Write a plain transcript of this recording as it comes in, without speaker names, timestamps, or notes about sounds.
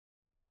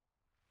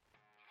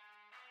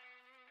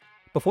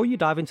Before you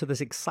dive into this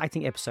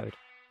exciting episode,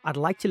 I'd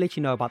like to let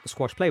you know about the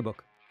Squash Playbook,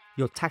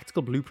 your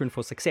tactical blueprint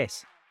for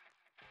success.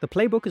 The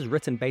playbook is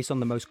written based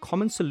on the most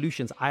common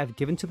solutions I have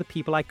given to the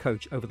people I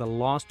coach over the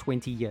last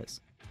 20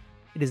 years.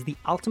 It is the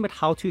ultimate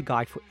how-to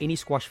guide for any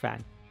squash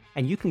fan,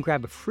 and you can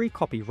grab a free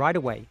copy right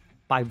away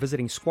by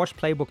visiting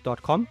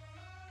squashplaybook.com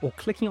or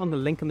clicking on the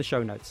link in the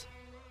show notes.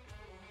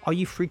 Are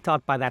you freaked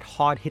out by that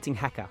hard-hitting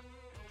hacker?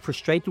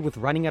 Frustrated with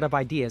running out of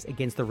ideas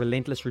against the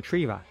relentless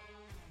retriever?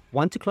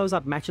 Want to close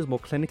out matches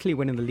more clinically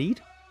when in the lead?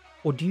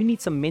 Or do you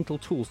need some mental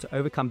tools to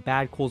overcome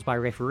bad calls by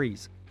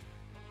referees?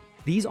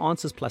 These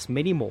answers plus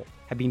many more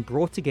have been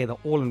brought together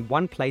all in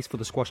one place for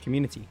the squash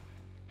community.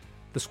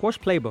 The Squash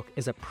Playbook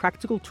is a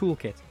practical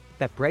toolkit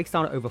that breaks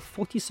down over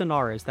 40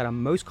 scenarios that are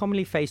most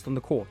commonly faced on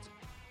the court.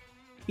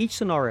 Each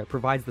scenario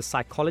provides the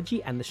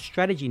psychology and the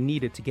strategy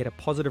needed to get a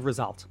positive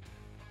result.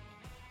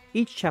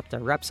 Each chapter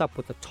wraps up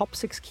with the top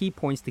 6 key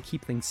points to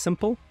keep things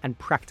simple and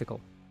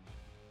practical.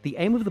 The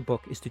aim of the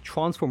book is to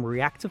transform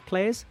reactive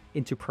players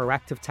into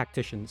proactive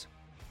tacticians.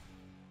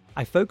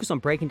 I focus on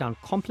breaking down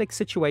complex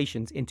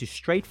situations into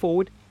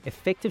straightforward,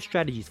 effective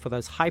strategies for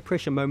those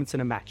high-pressure moments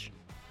in a match.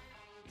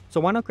 So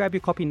why not grab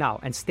your copy now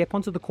and step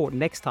onto the court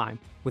next time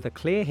with a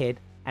clear head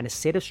and a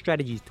set of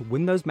strategies to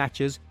win those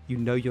matches you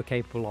know you're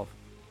capable of.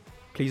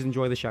 Please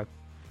enjoy the show.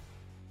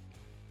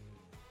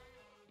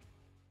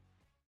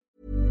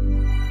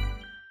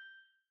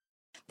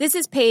 This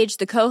is Paige,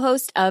 the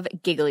co-host of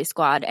Giggly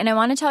Squad, and I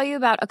want to tell you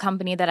about a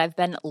company that I've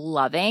been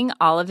loving,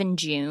 Olive &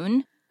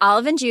 June.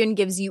 Olive & June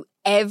gives you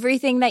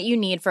everything that you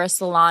need for a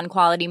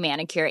salon-quality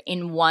manicure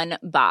in one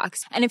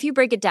box. And if you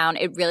break it down,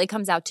 it really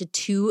comes out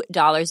to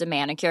 $2 a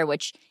manicure,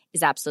 which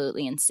is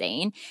absolutely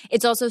insane.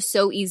 It's also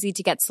so easy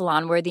to get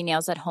salon-worthy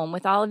nails at home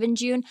with Olive &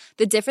 June.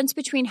 The difference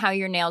between how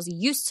your nails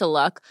used to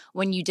look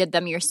when you did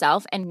them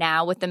yourself and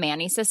now with the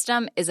Mani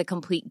system is a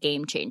complete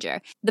game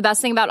changer. The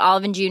best thing about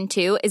Olive & June,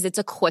 too, is it's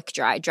a quick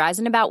dry. Dries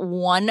in about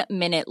 1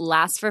 minute,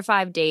 lasts for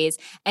 5 days,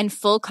 and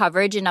full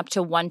coverage in up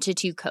to 1 to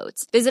 2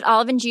 coats. Visit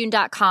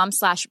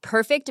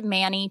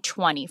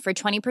oliveandjune.com/perfectmani20 for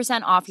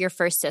 20% off your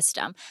first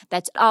system.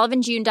 That's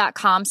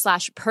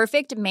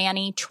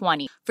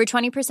oliveandjune.com/perfectmani20 for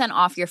 20%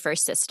 off your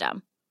first system.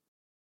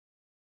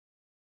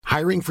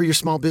 Hiring for your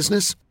small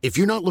business? If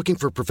you're not looking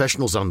for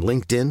professionals on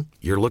LinkedIn,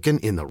 you're looking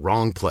in the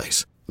wrong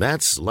place.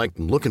 That's like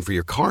looking for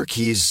your car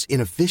keys in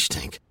a fish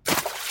tank.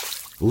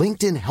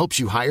 LinkedIn helps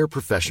you hire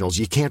professionals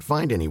you can't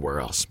find anywhere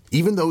else,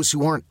 even those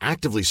who aren't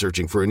actively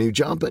searching for a new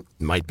job but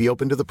might be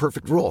open to the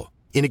perfect role.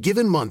 In a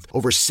given month,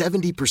 over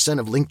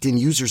 70% of LinkedIn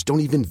users don't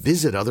even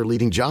visit other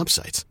leading job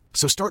sites.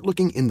 So start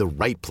looking in the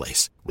right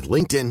place. With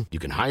LinkedIn, you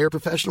can hire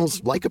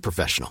professionals like a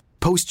professional.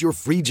 Post your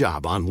free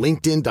job on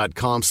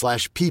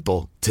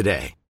linkedin.com/people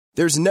today.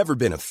 There's never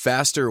been a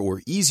faster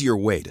or easier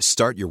way to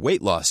start your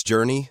weight loss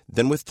journey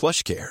than with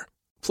PlushCare.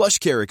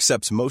 PlushCare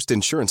accepts most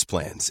insurance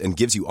plans and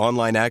gives you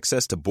online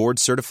access to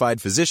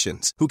board-certified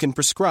physicians who can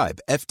prescribe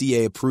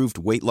FDA-approved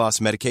weight loss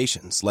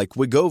medications like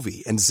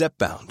Wegovy and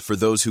Zepbound for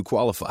those who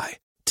qualify.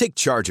 Take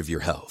charge of your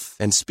health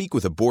and speak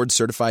with a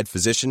board-certified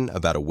physician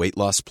about a weight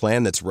loss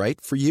plan that's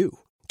right for you.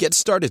 Get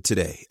started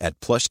today at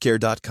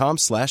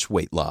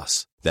plushcare.com/weight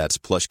loss. That's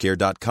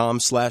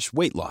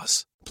plushcare.com/weight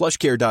loss.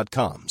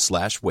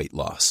 plushcare.com/weight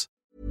loss.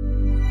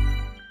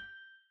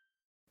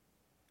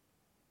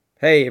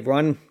 Hey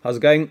everyone, how's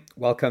it going?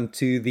 Welcome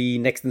to the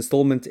next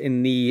installment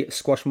in the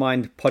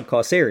SquashMind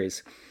podcast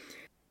series.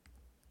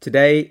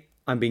 Today,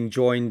 I'm being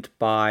joined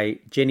by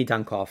Jenny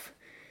Duncalf.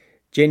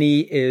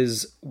 Jenny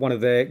is one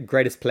of the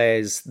greatest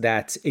players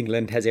that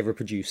England has ever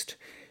produced.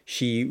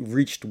 She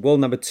reached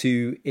world number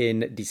 2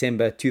 in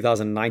December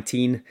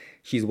 2019.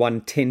 She's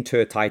won 10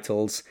 tour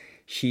titles.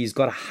 She's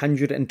got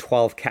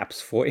 112 caps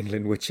for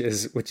England, which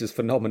is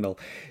phenomenal.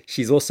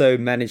 She's also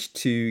managed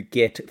to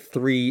get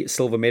 3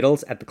 silver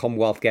medals at the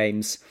Commonwealth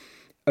Games,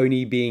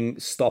 only being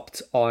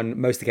stopped on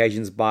most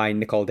occasions by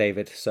Nicol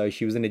David. So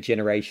she was in a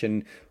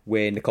generation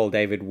where Nicol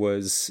David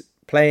was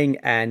playing,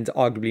 and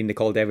arguably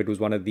Nicol David was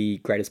one of the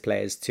greatest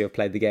players to have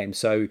played the game.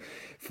 So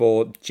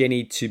for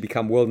Jenny to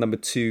become world number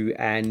 2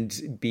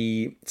 and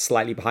be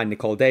slightly behind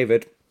Nicol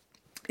David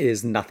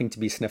is nothing to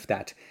be sniffed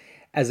at.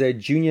 As a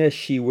junior,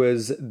 she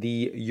was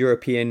the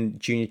European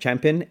junior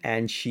champion,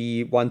 and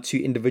she won 2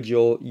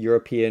 individual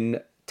European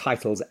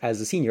titles as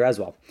a senior as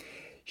well.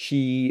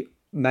 She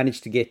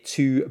managed to get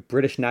 2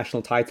 British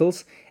national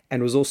titles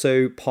and was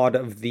also part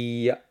of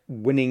the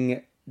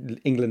winning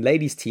England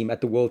ladies team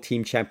at the World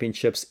Team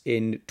Championships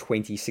in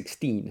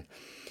 2016.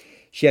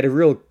 She had a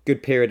real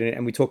good period,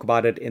 and we talk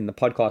about it in the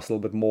podcast a little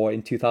bit more.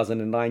 In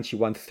 2009, she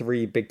won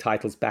 3 big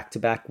titles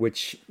back-to-back,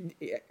 which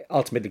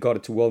ultimately got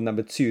her to world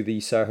number 2, the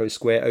Soho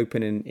Square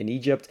Open in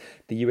Egypt,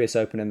 the US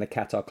Open, and the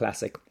Qatar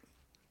Classic.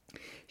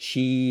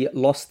 She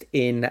lost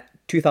in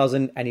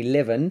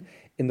 2011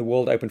 in the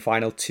World Open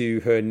final to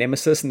her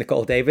nemesis,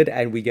 Nicol David,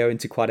 and we go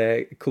into quite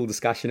a cool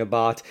discussion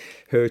about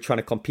her trying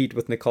to compete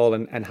with Nicol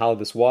and how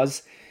this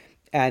was.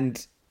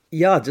 And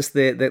yeah, just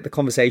the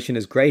conversation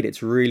is great.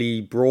 It's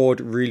really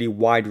broad, really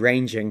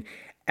wide-ranging,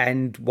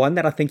 and one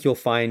that I think you'll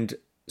find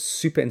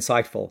super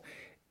insightful.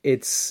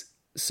 It's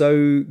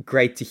so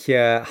great to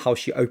hear how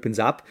she opens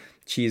up.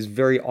 She is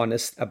very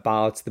honest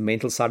about the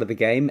mental side of the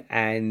game,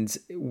 and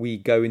we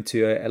go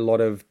into a lot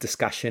of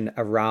discussion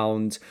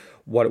around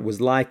what it was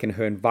like in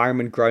her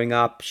environment growing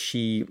up.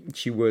 She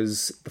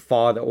was the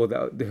father, or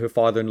her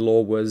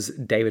father-in-law was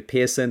David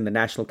Pearson, the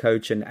national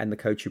coach, and the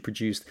coach who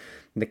produced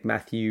Nick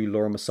Matthew,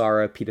 Laura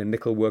Massara, Peter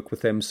Nicol work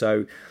with him.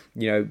 So,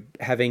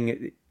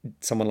 having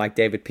someone like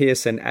David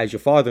Pearson as your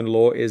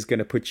father-in-law is going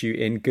to put you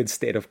in good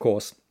stead, of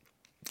course.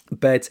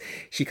 But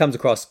she comes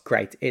across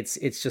great. It's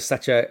just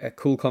such a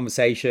cool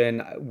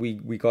conversation.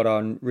 We got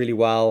on really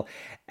well,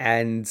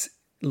 and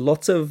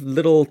lots of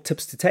little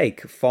tips to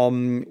take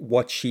from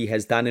what she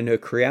has done in her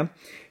career.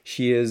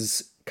 She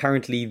is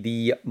currently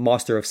the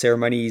Master of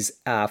Ceremonies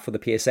for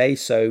the PSA.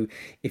 So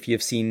if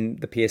you've seen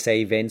the PSA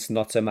events,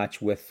 not so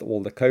much with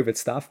all the COVID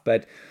stuff,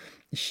 but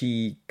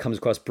she comes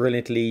across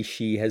brilliantly.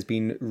 She has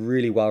been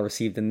really well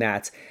received in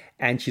that.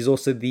 And she's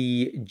also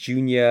the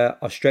junior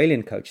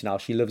Australian coach now.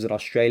 She lives in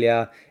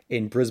Australia,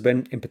 in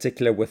Brisbane, in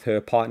particular with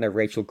her partner,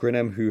 Rachel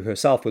Grinham, who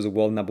herself was a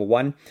world number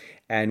one.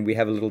 And we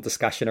have a little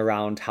discussion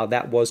around how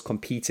that was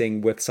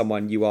competing with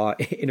someone you are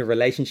in a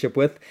relationship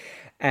with.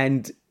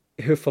 And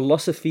her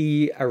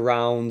philosophy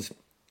around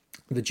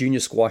the junior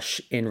squash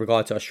in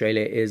regard to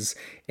Australia is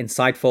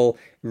insightful,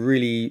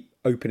 really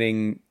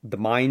opening the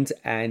mind,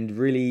 and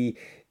really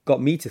got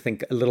me to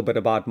think a little bit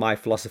about my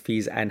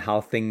philosophies and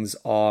how things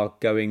are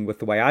going with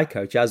the way I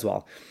coach as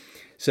well.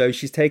 So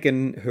she's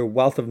taken her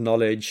wealth of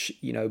knowledge,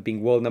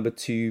 being world number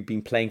two,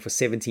 being playing for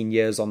 17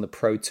 years on the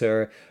Pro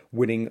Tour,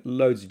 winning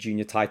loads of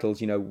junior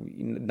titles,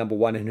 number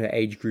one in her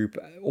age group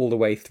all the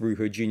way through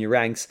her junior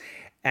ranks.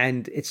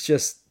 And it's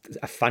just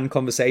a fun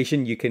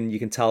conversation. You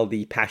can tell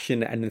the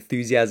passion and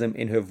enthusiasm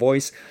in her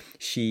voice.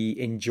 She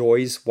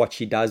enjoys what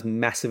she does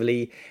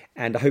massively.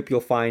 And I hope you'll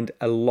find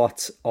a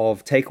lot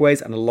of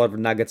takeaways and a lot of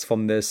nuggets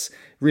from this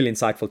really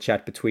insightful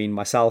chat between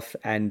myself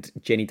and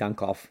Jenny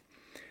Duncalf.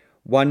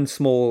 One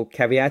small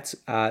caveat,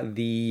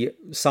 the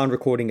sound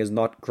recording is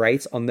not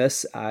great on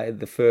this.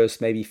 The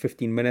first maybe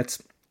 15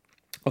 minutes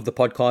of the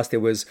podcast, there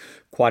was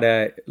quite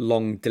a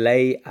long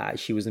delay.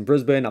 She was in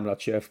Brisbane. I'm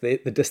not sure if the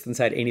distance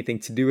had anything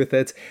to do with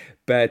it,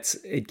 but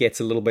it gets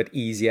a little bit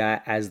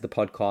easier as the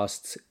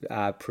podcast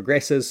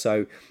progresses.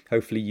 So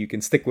hopefully you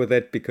can stick with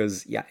it,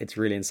 because it's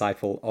really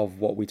insightful of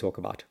what we talk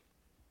about.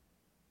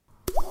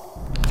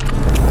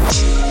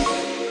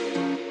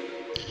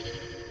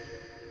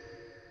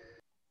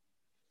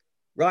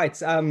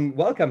 Right.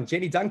 Welcome,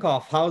 Jenny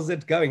Duncalf. How's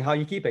it going? How are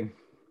you keeping?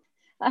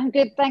 I'm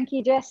good, thank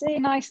you, Jesse.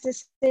 Nice to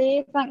see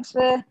you. Thanks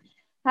for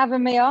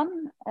having me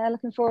on.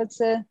 Looking forward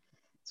to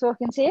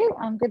talking to you.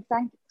 I'm good,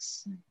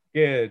 thanks.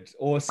 Good,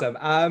 awesome.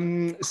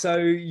 So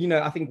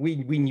I think we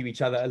knew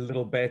each other a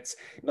little bit,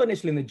 not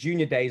initially in the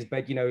junior days,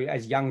 but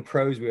as young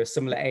pros, we were a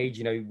similar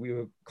age. We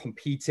were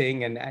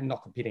competing and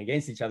not competing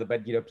against each other,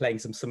 but playing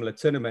some similar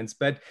tournaments.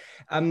 But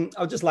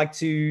I'd just like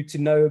to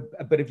know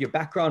a bit of your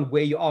background,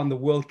 where you are in the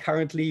world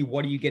currently.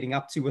 What are you getting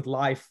up to with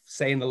life,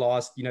 say in the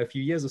last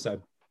few years or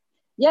so?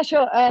 Yeah,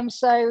 sure.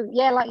 So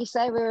like you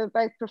say, we were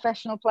both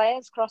professional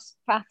players, crossed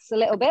paths a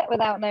little bit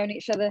without knowing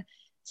each other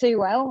too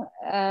well.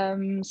 I've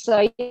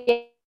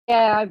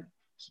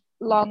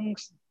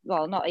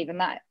not even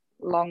that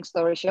long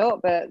story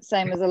short, but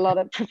same as a lot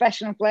of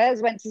professional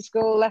players, went to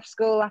school, left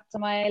school after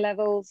my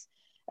A-levels,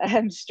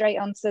 straight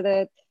onto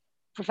the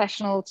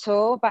professional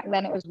tour. Back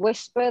then it was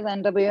Whisper,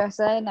 then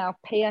WSA, now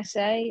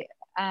PSA,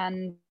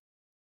 and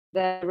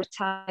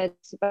retired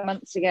about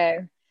months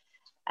ago.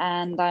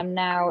 And I'm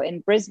now in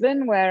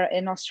Brisbane,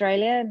 in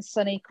Australia, in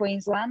sunny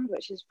Queensland,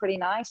 which is pretty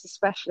nice,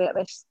 especially at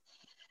this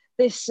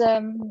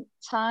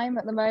time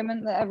at the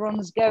moment that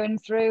everyone's going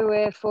through.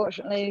 We're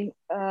fortunately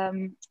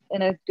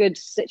in a good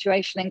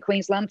situation in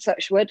Queensland,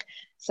 touch wood.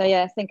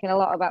 So thinking a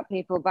lot about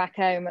people back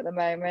home at the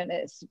moment.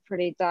 It's a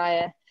pretty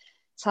dire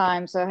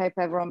time, so I hope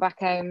everyone back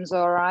home's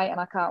all right, and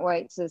I can't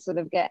wait to sort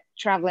of get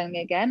traveling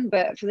again.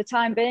 But for the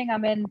time being,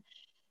 I'm in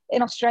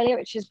Australia,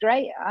 which is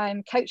great.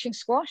 I'm coaching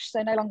squash,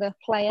 so no longer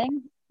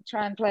playing.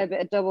 Try and play a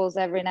bit of doubles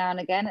every now and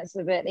again. It's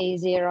a bit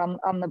easier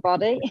on the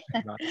body.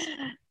 Nice.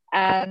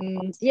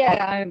 And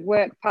I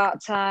work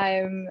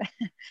part-time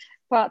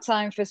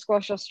for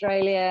Squash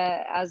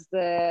Australia as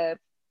the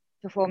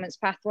performance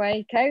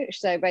pathway coach.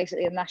 So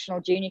basically a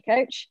national junior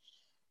coach,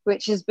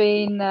 which has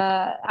been,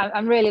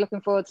 I'm really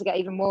looking forward to get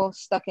even more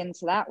stuck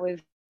into that.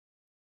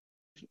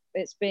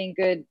 It's been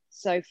good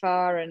so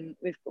far, and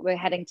we're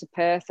heading to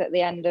Perth at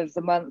the end of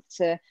the month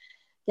to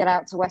get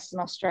out to Western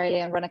Australia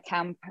and run a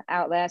camp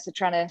out there. So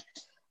trying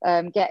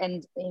to get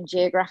in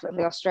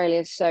geographically, Australia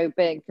is so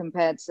big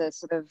compared to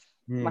sort of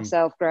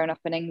myself growing up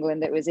in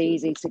England. It was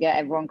easy to get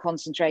everyone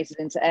concentrated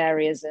into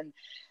areas and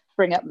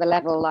bring up the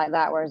level like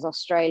that. Whereas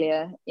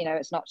Australia,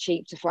 it's not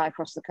cheap to fly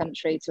across the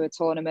country to a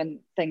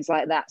tournament, things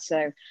like that.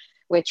 So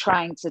we're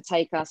trying to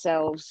take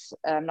ourselves,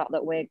 not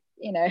that we're,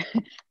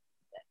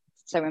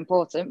 so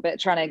important, but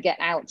trying to get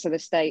out to the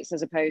States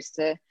as opposed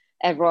to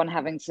everyone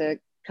having to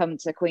come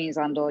to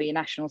Queensland or your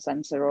national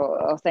centre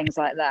or things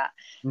like that.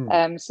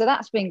 Mm. So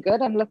that's been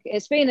good.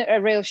 It's been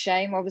a real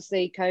shame.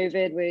 Obviously,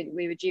 COVID.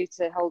 We were due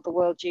to hold the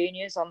World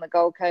Juniors on the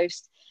Gold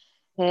Coast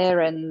here,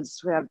 and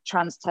we have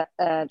Trans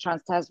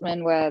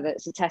Tasman, where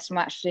it's a test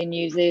match in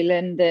New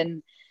Zealand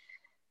and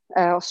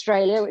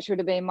Australia, which would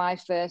have been my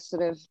first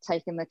sort of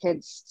taking the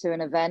kids to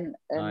an event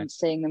and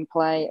seeing them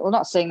play. Well,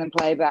 not seeing them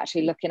play, but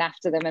actually looking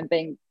after them and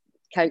being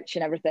coach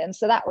and everything.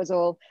 So that was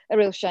all a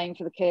real shame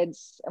for the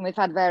kids. And we've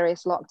had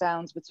various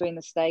lockdowns between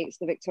the states.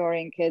 The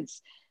Victorian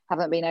kids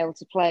haven't been able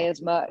to play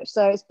as much.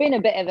 So it's been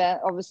a bit of a,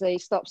 obviously,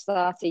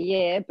 stop-start a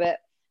year, but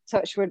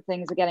touch wood,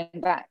 things are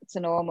getting back to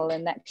normal.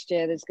 And next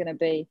year there's going to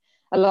be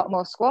a lot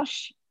more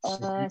squash.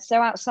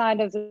 So outside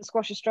of the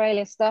Squash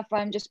Australia stuff,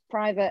 I'm just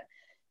private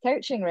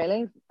coaching,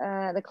 really.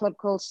 The club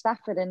called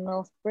Stafford in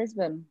North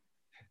Brisbane.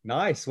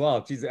 Nice.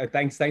 Well, geez,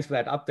 thanks for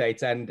that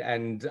update.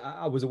 And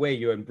I was aware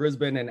you're in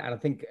Brisbane, and I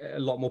think a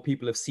lot more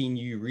people have seen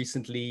you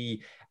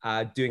recently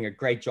doing a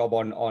great job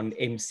on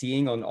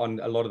emceeing on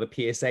a lot of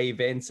the PSA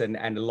events, and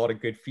a lot of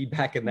good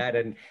feedback in that.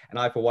 And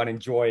I, for one,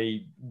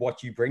 enjoy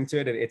what you bring to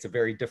it. It's a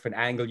very different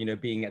angle,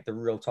 being at the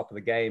real top of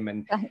the game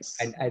and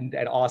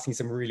asking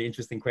some really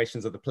interesting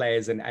questions of the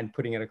players and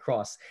putting it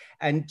across.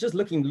 And just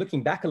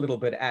looking back a little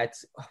bit at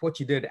what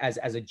you did as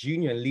a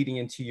junior and leading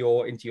into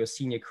your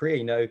senior career,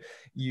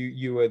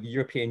 you were the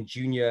European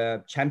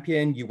junior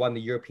champion. You won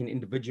the European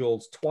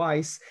individuals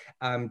twice,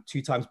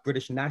 2 times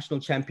British national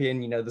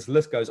champion. This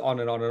list goes on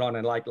and on and on.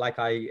 And like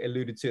I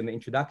alluded to in the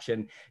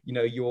introduction,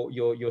 your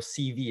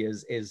CV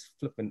is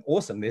flipping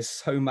awesome. There's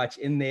so much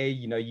in there.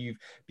 You've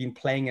been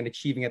playing and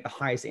achieving at the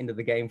highest end of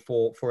the game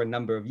for a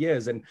number of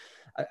years. And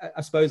I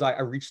suppose I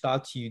reached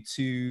out to you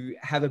to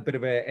have a bit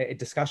of a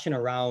discussion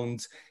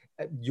around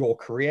your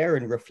career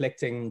and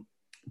reflecting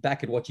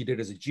back at what you did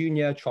as a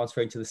junior,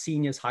 transferring to the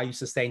seniors, how you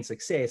sustained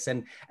success,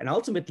 and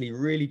ultimately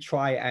really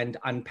try and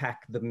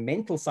unpack the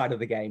mental side of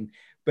the game.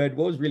 But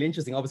what was really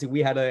interesting, obviously,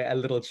 we had a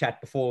little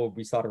chat before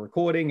we started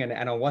recording and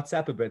on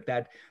WhatsApp about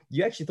that.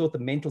 You actually thought the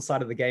mental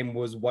side of the game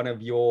was one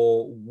of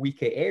your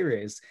weaker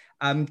areas.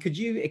 Could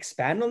you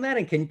expand on that?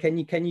 And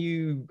can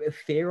you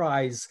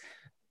theorize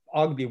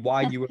arguably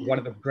why you were one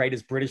of the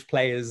greatest British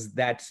players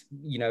that,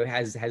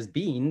 has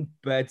been,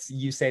 but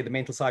you say the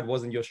mental side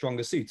wasn't your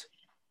strongest suit?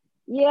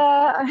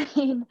 Yeah, I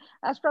mean,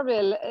 that's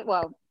probably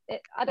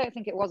I don't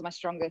think it was my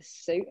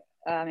strongest suit.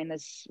 I mean,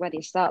 where do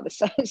you start?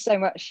 There's so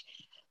much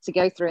to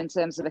go through in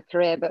terms of a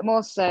career, but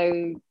more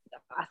so,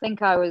 I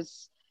think I'm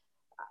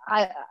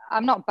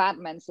not bad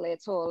mentally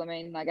at all. I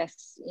mean, I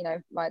guess,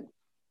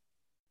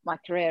 my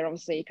career,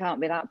 obviously you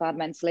can't be that bad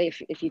mentally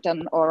if you've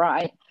done all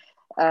right.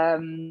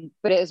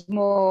 But it's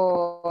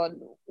more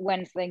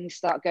when things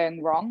start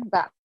going wrong,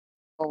 that's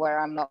where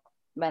I'm not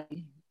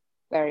mentally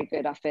very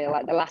good. I feel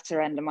like the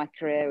latter end of my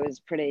career was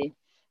pretty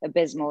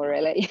abysmal,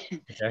 really.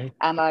 Okay.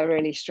 And I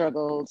really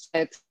struggled.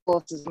 So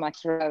quarters of my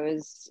career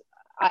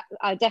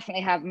I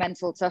definitely have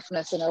mental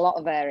toughness in a lot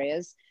of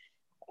areas.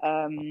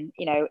 In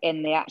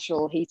the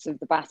actual heat of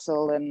the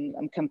battle, and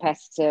I'm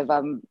competitive.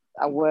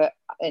 I work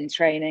in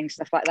training,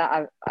 stuff like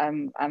that.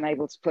 I'm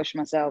able to push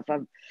myself.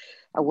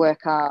 I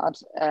work hard,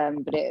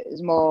 but it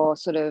is more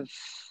sort of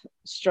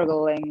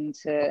struggling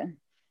to.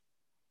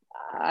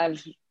 I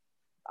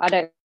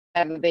don't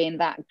ever been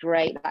that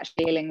great at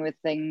dealing with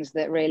things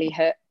that really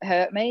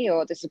hurt me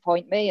or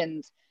disappoint me,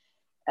 and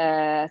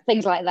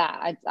things like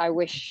that. I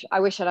wish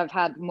I'd have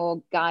had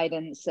more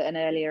guidance at an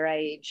earlier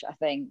age. I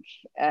think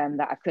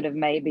that I could have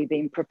maybe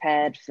been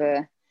prepared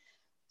for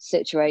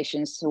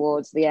situations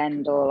towards the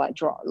end, or like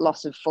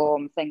loss of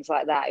form, things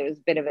like that. It was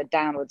a bit of a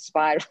downward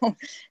spiral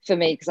for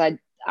me, because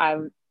I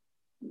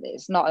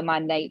it's not in my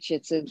nature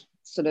to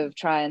sort of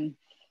try and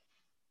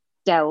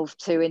delve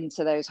too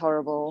into those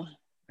horrible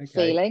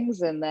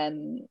feelings. And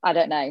then I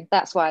don't know,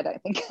 that's why I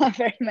don't think I'm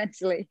very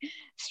mentally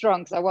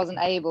strong, because I wasn't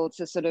able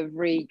to sort of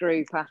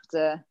regroup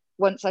after,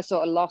 once I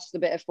sort of lost a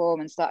bit of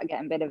form and started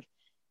getting a bit of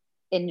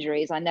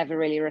injuries, I never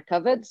really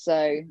recovered.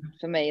 So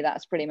for me,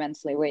 that's pretty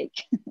mentally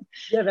weak.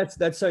 Yeah,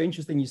 that's so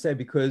interesting you say,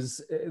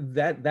 because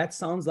that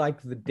sounds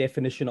like the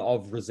definition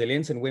of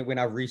resilience. And when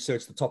I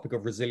researched the topic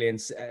of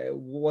resilience,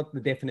 what the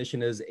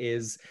definition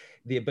is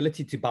the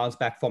ability to bounce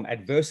back from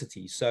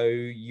adversity. So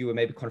you were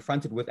maybe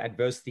confronted with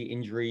adversity,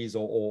 injuries,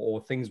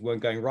 or things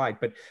weren't going right,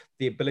 but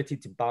the ability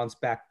to bounce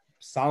back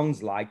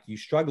sounds like you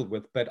struggled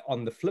with. But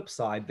on the flip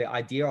side, the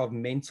idea of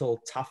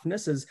mental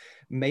toughness is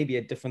maybe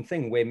a different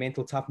thing, where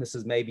mental toughness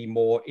is maybe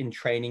more in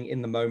training,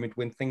 in the moment,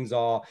 when things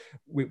are,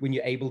 when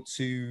you're able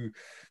to,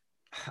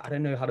 I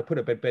don't know how to put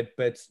it,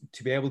 but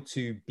to be able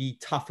to be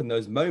tough in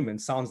those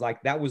moments sounds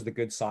like that was the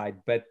good side,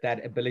 but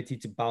that ability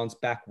to bounce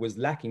back was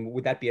lacking.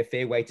 Would that be a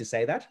fair way to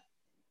say that?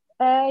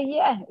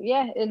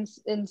 Yeah.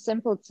 In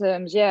simple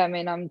terms, yeah. I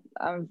mean,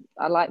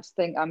 I like to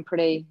think I'm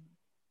pretty,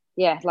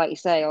 yeah, like you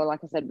say, or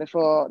like I said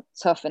before,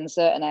 tough in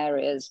certain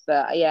areas.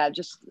 But yeah,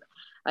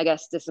 I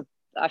guess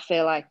I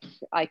feel like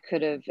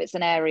it's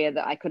an area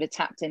that I could have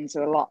tapped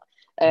into a lot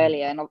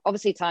earlier. And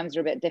obviously times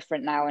are a bit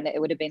different now, and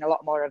it would have been a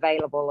lot more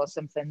available, or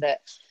something that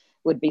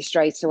would be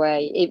straight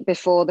away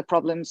before the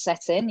problems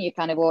set in. You're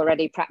kind of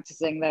already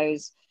practicing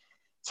those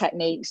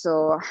techniques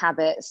or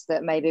habits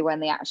that maybe when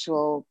the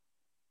actual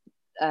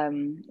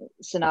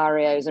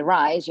scenarios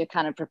arise, you're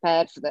kind of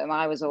prepared for them.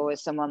 I was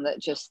always someone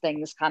that just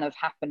things kind of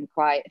happen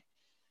quite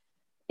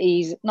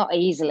not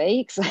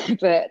easily,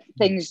 but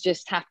things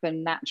just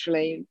happen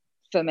naturally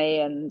for me.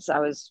 And I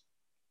was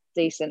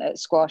decent at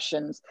squash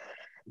and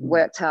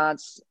worked hard,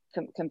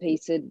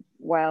 competed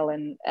well,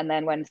 and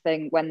then when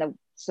the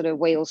sort of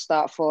wheels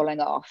start falling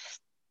off,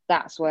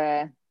 that's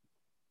where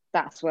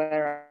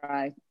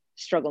I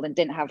struggled and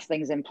didn't have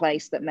things in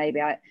place that maybe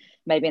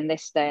in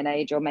this day and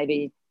age, or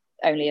maybe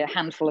only a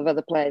handful of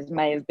other players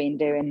may have been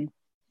doing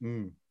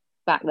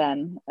back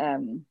then.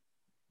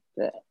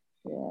 But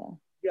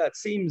yeah, it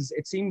seems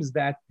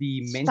that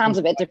the mental sounds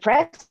a bit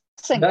depressing.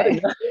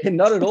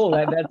 Not at all.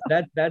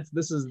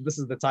 This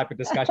is the type of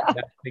discussion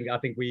that I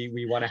think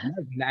we want to have,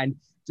 and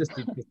just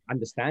to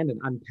understand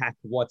and unpack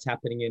what's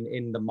happening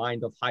in the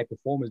mind of high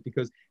performers,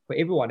 because for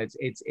everyone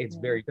it's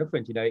very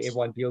different.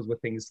 Everyone deals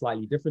with things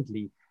slightly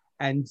differently.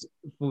 And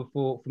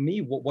for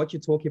me, what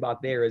you're talking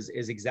about there is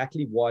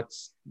exactly what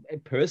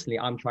personally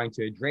I'm trying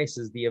to address,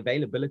 is the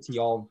availability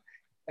of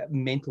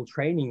mental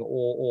training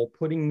or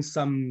putting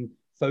some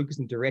focus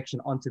and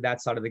direction onto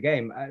that side of the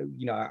game. I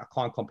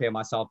can't compare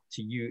myself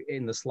to you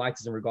in the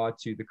slightest in regard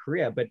to the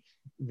career, but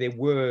there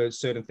were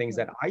certain things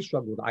that I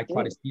struggled. I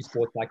try to see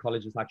sports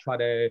psychologists. I try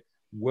to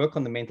work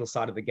on the mental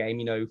side of the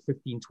game.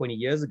 15, 20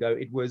 years ago,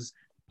 it was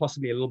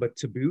possibly a little bit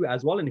taboo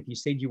as well. And if you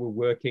said you were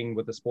working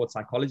with a sports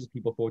psychologist,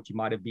 people thought you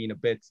might have been a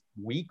bit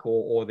weak,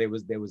 or there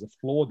was a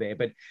flaw there.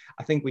 But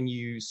I think when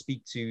you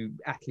speak to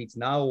athletes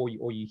now,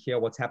 or you hear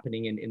what's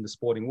happening in the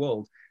sporting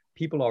world,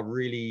 people are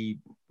really,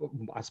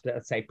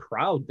 I'd say,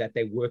 proud that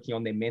they're working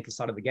on their mental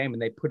side of the game,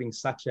 and they're putting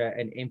such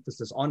an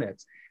emphasis on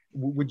it.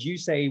 Would you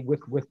say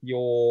with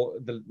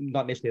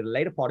not necessarily the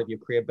later part of your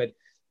career, but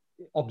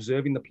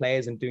observing the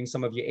players and doing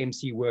some of your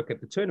MC work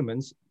at the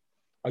tournaments,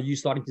 are you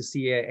starting to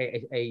see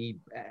a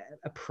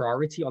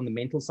priority on the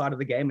mental side of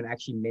the game and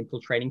actually mental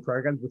training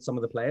programs with some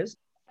of the players?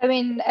 I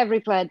mean, every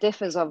player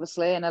differs,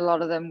 obviously, and a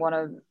lot of them want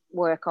to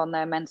work on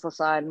their mental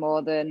side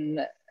more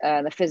than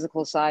the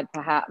physical side,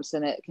 perhaps,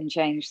 and it can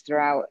change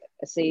throughout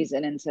a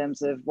season in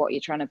terms of what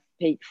you're trying to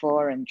peak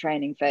for and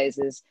training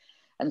phases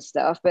and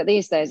stuff. But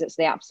these days, it's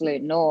the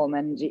absolute norm.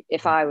 And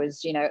if I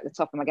was, at the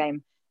top of my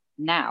game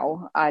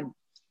now, I'm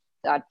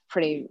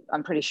pretty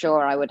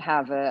sure I would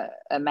have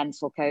a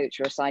mental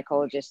coach or a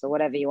psychologist or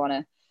whatever you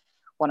want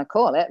to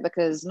call it,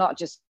 because not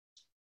just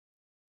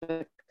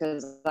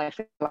because I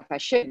feel like I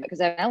should, because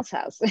everyone else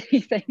has.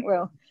 You think,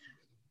 well,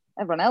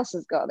 everyone else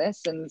has got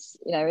this, and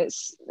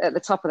it's at the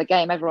top of the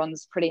game.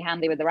 Everyone's pretty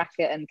handy with the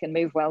racket and can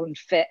move well and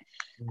fit.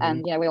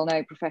 And we all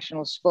know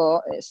professional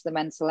sport, it's the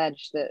mental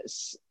edge that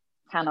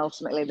can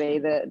ultimately be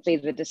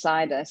the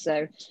decider.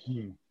 So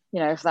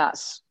if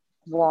that's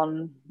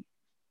one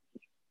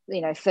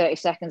 30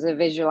 seconds of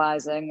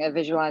visualizing a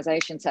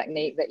visualization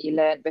technique that you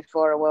learned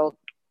before a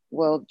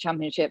world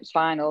championships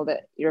final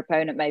that your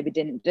opponent maybe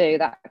didn't do,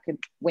 that could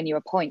win you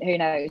a point. Who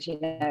knows?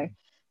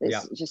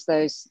 It's just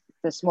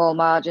the small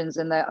margins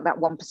and that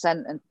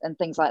 1% and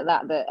things like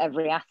that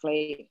every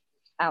athlete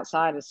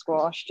outside of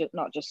squash,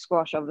 not just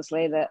squash,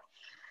 obviously, that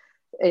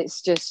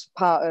it's just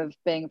part of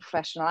being a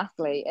professional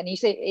athlete. And you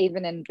see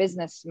even in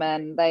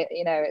businessmen,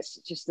 it's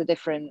just a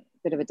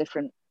bit of a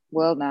different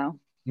world now.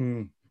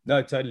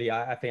 No, totally.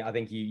 I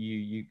think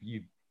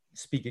you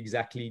speak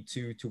exactly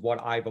to what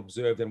I've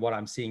observed and what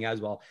I'm seeing as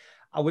well.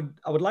 I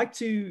would like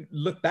to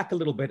look back a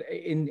little bit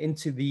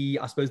into the,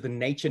 I suppose, the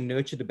nature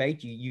nurture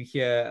debate. You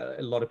hear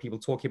a lot of people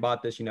talking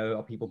about this.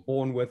 Are people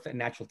born with a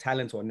natural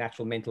talent or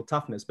natural mental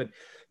toughness? But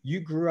you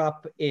grew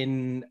up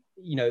in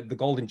the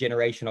golden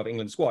generation of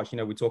England squash.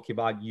 We're talking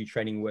about you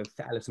training with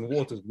Alison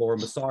Waters, Laura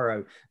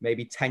Massaro,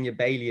 maybe Tanya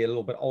Bailey, a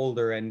little bit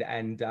older,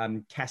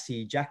 and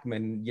Cassie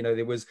Jackman.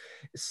 There was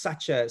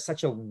such a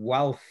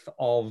wealth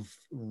of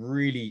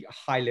really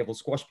high level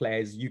squash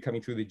players. You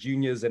coming through the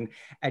juniors,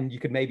 and you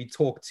could maybe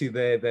talk to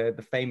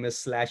the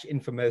famous /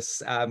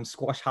 infamous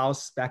squash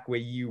house back where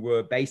you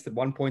were based at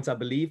one point, I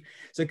believe.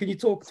 So can you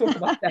talk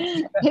about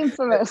that?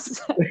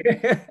 Infamous.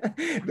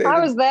 I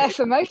was there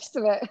for most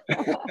of it.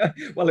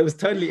 Well, it was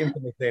totally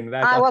infamous then.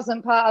 I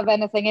wasn't part of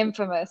anything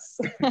infamous.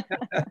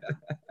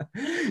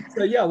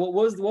 So yeah, what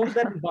was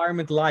that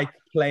environment like,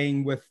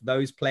 playing with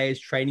those players,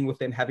 training with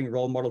them, having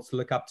role models to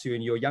look up to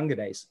in your younger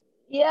days?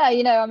 Yeah,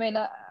 I mean,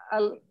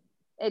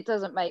 it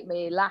doesn't make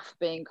me laugh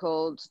being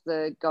called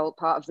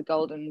part of the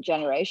golden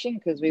generation,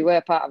 because we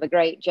were part of a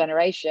great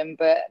generation,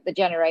 but the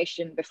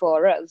generation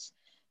before us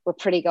were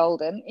pretty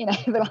golden.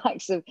 The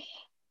likes of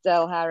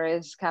Del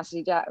Harris,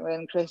 Cassie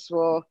Jackman, Chris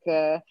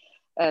Walker,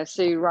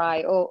 Sue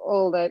Wright,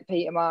 all the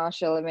Peter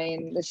Marshall. I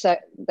mean,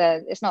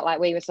 it's not like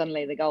we were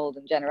suddenly the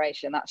golden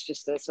generation. That's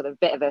just a sort of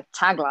bit of a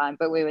tagline,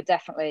 but we were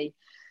definitely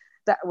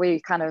that.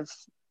 We kind of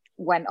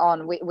went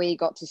on. We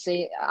got to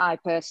see. I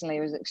personally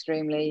was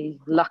extremely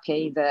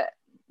lucky that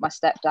my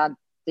stepdad,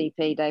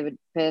 DP David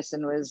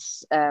Pearson,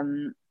 was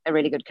a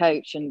really good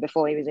coach. And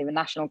before he was even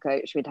national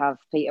coach, we'd have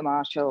Peter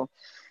Marshall,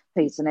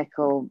 Peter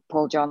Nicol,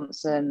 Paul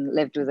Johnson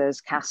lived with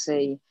us,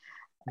 Cassie.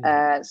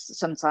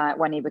 Sometime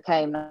when he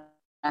became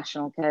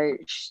national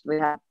coach, we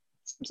had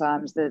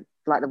sometimes the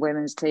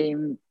women's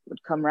team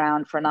would come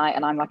round for a night,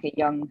 and I'm like a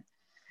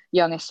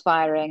young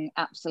aspiring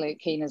absolute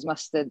keen as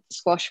mustard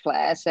squash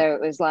player, so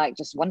it was like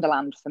just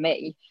wonderland for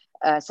me.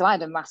 So I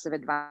had a massive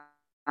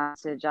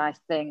advantage, I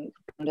think,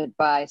 funded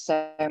by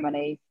so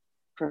many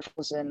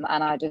professors, and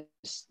I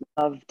just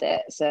loved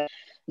it. So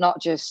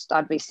not just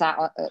I'd be sat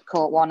at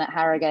court one at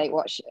Harrogate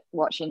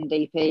watching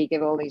DP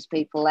give all these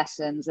people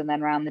lessons, and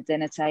then around the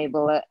dinner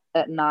table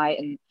at night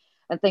and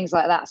things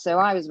like that. So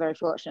I was very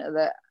fortunate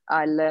that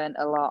I learned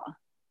a lot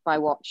by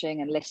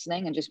watching and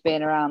listening and just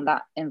being around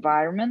that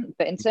environment.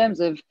 But in terms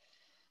of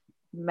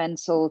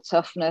mental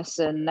toughness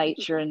and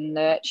nature and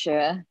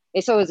nurture,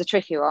 it's always a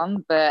tricky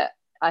one. But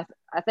I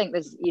think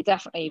you're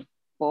definitely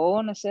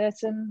born a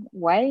certain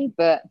way,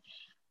 but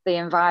the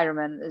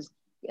environment is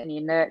and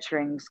your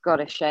nurturing's got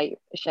to shape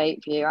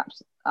you.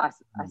 I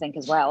think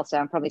as well. So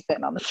I'm probably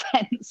sitting on the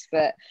fence,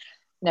 but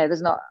no,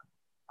 there's not.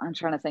 I'm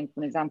trying to think of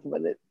an example,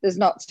 but there's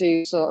not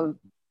too sort of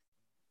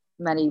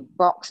many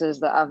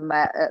boxers that I've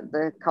met at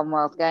the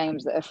Commonwealth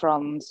Games that are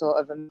from sort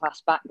of a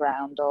class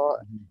background, or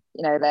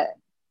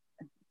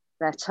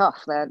they're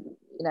tough. They're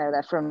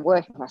from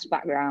working class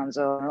backgrounds,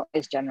 or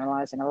is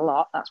generalising a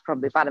lot. That's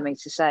probably bad of me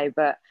to say,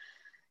 but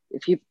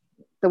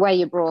the way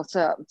you're brought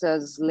up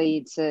does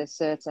lead to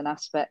certain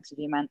aspects of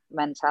your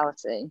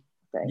mentality.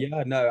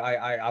 Yeah, no,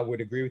 I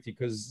would agree with you,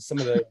 because some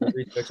of the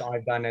research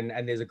I've done,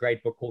 and there's a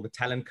great book called The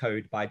Talent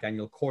Code by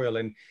Daniel Coyle,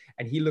 and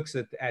he looks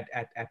at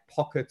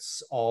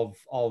pockets of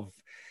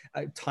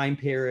time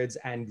periods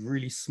and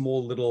really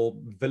small little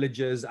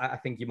villages. I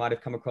think you might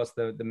have come across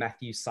the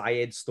Matthew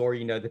Syed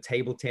story, the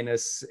table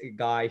tennis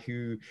guy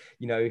who,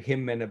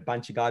 him and a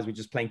bunch of guys were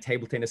just playing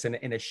table tennis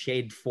in a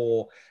shed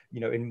for,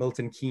 in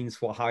Milton Keynes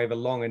for however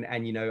long. And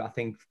I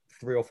think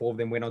 3 or 4 of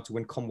them went on to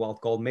win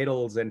Commonwealth gold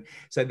medals. And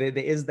so there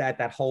is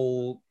that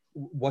whole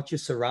what you're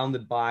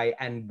surrounded by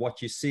and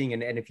what you're seeing.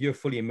 And if you're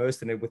fully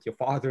immersed in it with your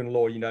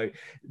father-in-law,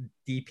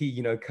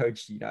 DP,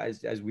 coach,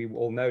 as we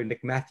all know,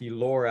 Nick Matthew,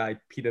 Laura,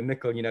 Peter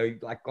Nicol,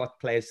 got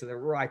players to the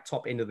right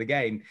top end of the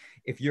game.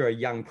 If you're a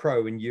young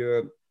pro and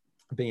you're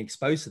being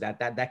exposed to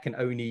that can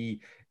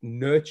only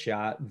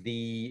nurture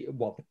the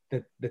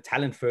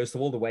talent, first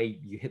of all, the way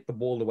you hit the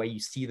ball, the way you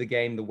see the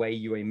game, the way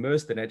you're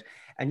immersed in it.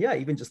 And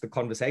even just the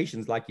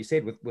conversations, like you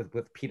said,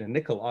 with Peter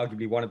Nicol,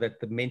 arguably one of the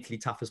mentally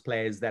toughest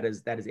players that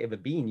has ever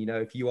been.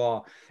 If you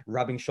are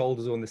rubbing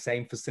shoulders or in the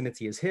same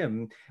vicinity as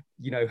him,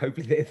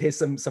 hopefully there's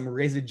some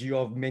residue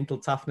of mental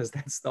toughness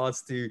that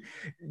starts to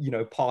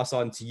pass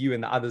on to you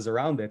and the others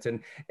around it.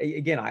 And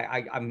again,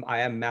 I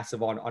am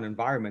massive on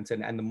environment,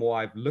 and the more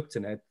I've looked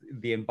in it,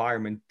 the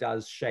environment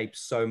does shape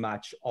so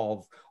much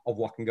of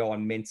what can go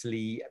on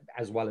mentally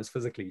as well as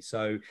physically.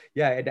 So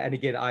and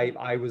again,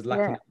 I was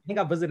lucky. I think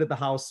I visited the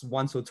house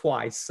once or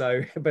twice.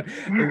 So, but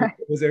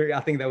I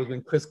think that was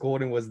when Chris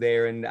Gordon was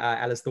there and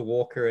Alistair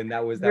Walker, and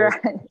that was you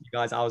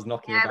guys. I was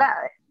knocking it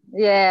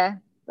down.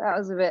 That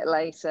was a bit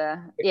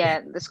later.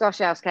 The Squash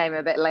House came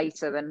a bit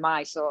later than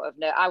my sort of.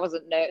 I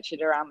wasn't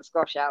nurtured around the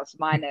Squash House.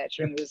 My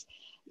nurturing was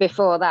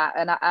before that,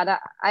 and I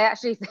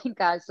actually think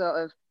I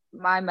sort of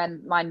my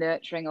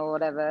nurturing or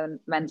whatever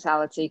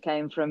mentality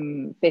came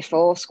from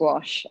before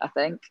squash. I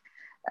think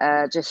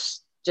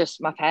just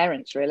my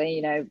parents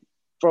really,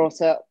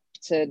 brought up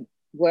to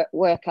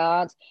work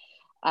hard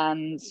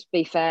and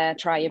be fair,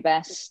 try your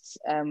best.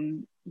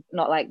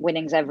 Not like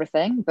winning's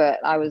everything, but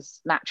I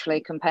was naturally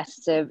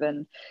competitive.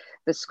 And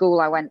the school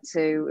I went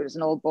to, it was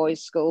an all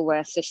boys school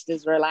where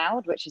sisters were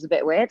allowed, which is a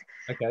bit weird.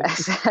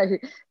 Okay.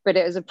 But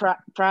it was a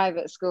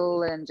private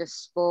school and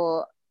just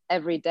sport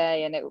every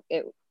day. And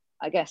it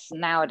I guess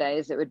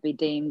nowadays it would be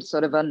deemed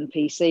sort of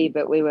un-PC,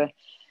 but we were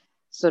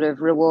sort of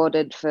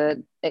rewarded for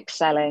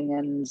excelling.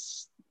 And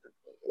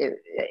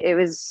it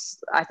was,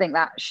 I think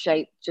that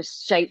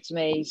shaped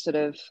me sort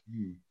of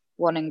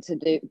wanting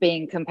to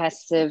being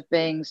competitive,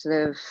 being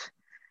sort of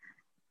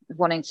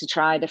wanting to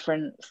try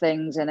different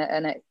things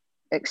and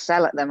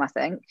excel at them, I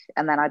think.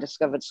 And then I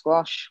discovered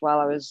squash while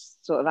I was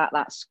sort of at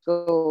that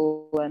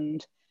school,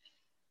 and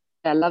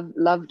I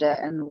loved it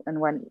and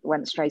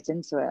went straight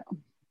into it.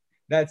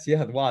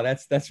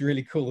 That's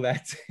really cool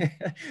that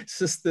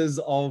sisters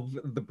of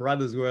the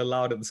brothers were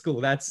allowed at the school.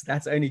 That's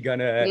only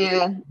gonna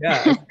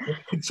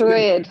it's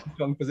weird.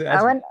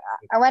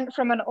 I went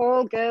from an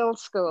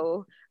all-girls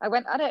school. I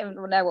don't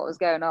even know what was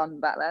going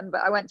on back then,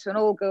 but I went to an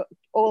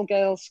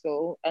all-girls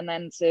school and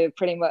then to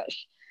pretty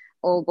much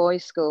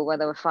all-boys school where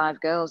there were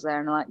 5 girls there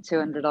and like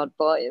 200 odd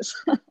boys.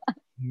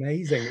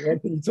 Amazing.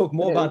 Can you talk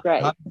more about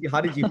how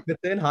did you fit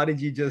in?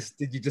 Did you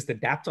just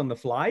adapt on the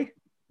fly?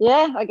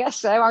 Yeah, I guess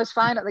so. I was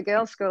fine at the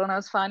girls' school and I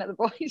was fine at the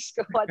boys'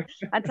 school.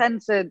 I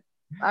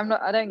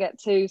don't get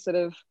too sort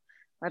of,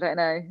 I don't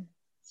know,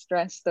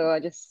 stressed, or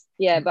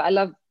but I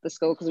love the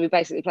school because we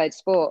basically played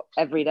sport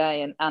every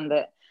day and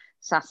at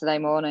Saturday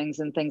mornings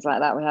and things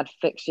like that. We had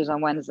fixtures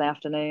on Wednesday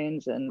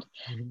afternoons. And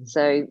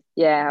so,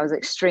 yeah, I was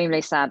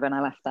extremely sad when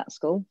I left that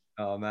school.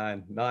 Oh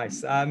man,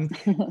 nice. I'm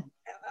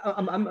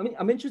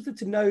interested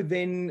to know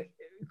then,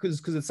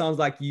 because it sounds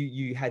like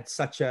you had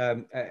such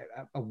a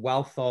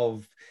wealth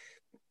of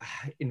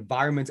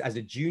environment as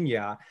a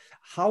junior.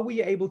 How were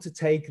you able to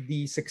take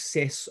the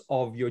success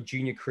of your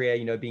junior career,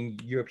 you know, being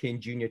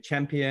European junior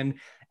champion,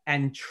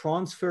 and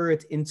transfer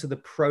it into the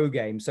pro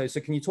game? So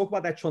can you talk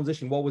about that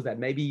transition? What was that?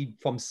 Maybe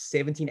from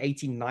 17,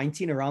 18,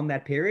 19, around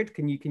that period?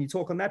 Can you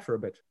talk on that for a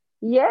bit?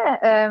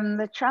 Yeah,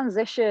 the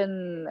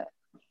transition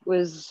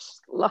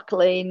was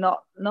luckily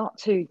not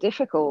too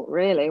difficult,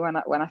 really, when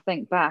I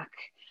think back.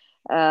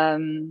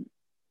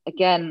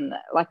 Again,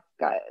 like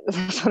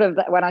sort of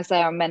when I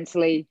say I'm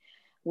mentally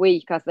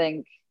weak, I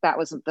think that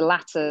was the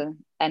latter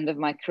end of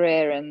my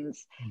career, and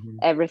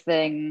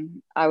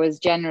everything. I was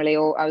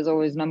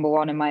always number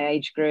one in my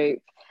age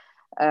group,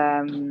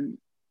 number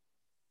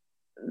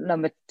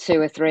 2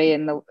 or 3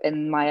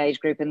 in my age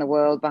group in the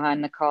world,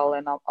 behind Nicole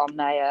and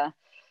Omnea.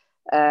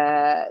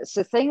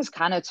 So things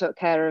kind of took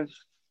care of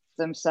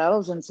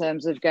themselves in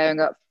terms of going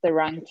up the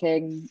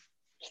ranking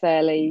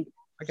fairly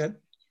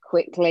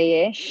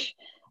quickly-ish,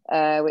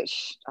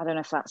 which I don't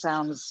know if that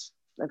sounds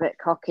a bit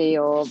cocky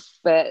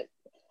but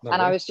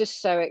I was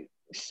just so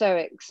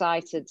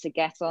excited to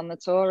get on the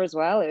tour as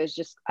well. It was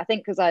just, I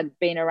think, because I'd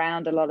been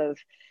around a lot of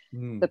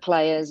the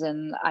players,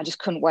 and I just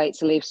couldn't wait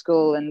to leave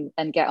school and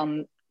get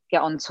on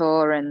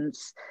tour. And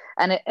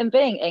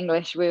being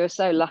English, we were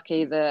so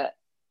lucky that,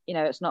 you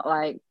know, it's not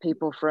like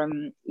people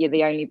you're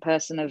the only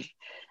person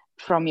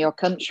from your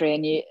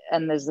country,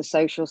 and there's the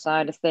social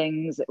side of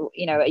things,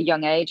 you know, at a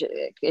young age,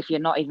 if you're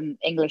not even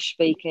English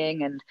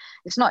speaking, and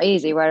it's not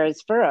easy.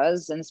 Whereas for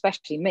us, and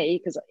especially me,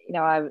 because, you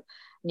know, I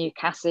knew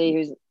Cassie,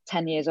 who's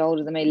 10 years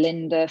older than me,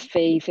 Linda,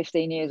 Fee,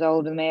 15 years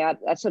older than me. I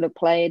sort of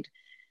played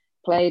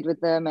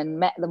with them and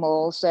met them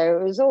all. So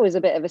it was always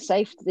a bit of a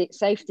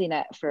safety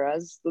net for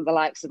us, the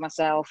likes of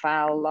myself,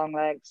 Al,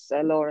 Laura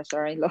Massaro.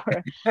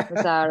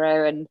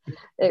 And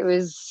it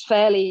was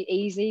fairly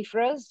easy for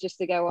us just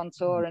to go on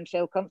tour and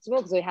feel comfortable,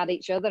 because we had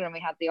each other, and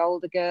we had the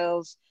older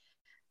girls.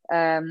 We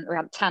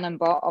had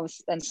Tannenbot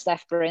and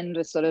Steph Brind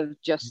was sort of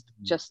just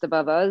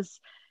above us.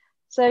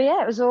 So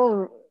yeah, it was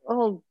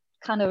all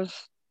kind of,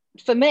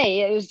 for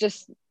me, it was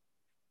just,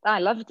 I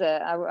loved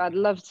it. I'd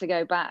love to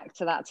go back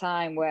to that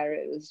time where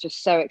it was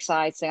just so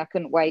exciting. I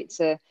couldn't wait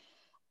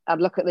I'd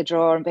look at the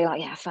draw and be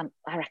like, yeah,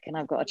 I reckon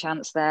I've got a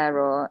chance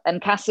there.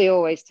 And Cassie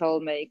always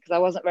told me, because I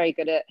wasn't very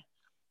good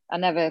I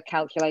never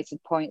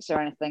calculated points or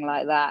anything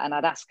like that. And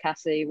I'd ask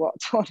Cassie what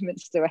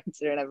tournaments to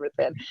enter and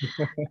everything.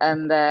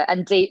 and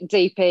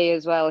DP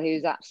as well,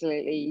 who's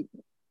absolutely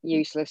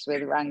useless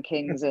with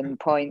rankings and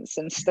points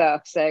and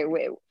stuff. So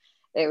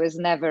it was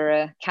never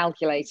a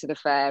calculated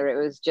affair.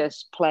 It was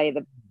just play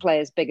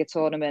as big a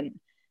tournament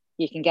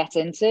you can get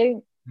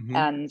into,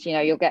 and, you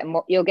know,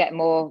 you'll get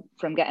more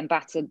from getting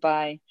battered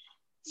by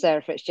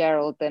Sarah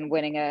Fitzgerald than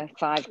winning a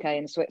 5K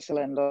in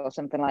Switzerland or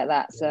something like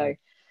that. So,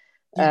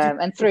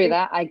 and through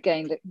that, I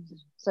gained it.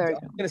 Sorry, I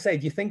was going to say,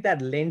 do you think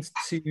that lent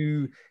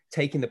to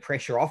taking the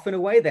pressure off in a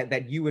way,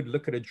 that you would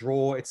look at a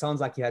draw? It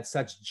sounds like you had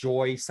such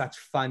joy, such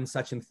fun,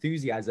 such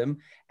enthusiasm,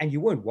 and you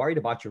weren't worried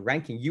about your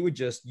ranking. You were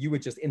just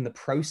in the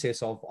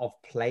process of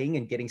playing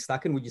and getting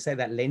stuck in. Would you say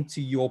that lent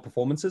to your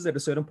performances at a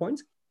certain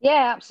point?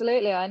 Yeah,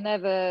 absolutely. I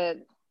never,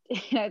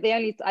 you know,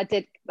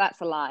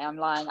 that's a lie. I'm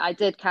lying. I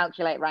did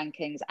calculate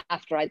rankings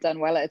after I'd done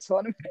well at a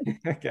tournament.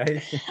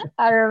 Okay.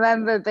 I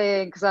remember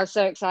because I was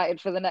so excited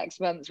for the next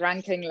month's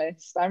ranking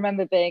list. I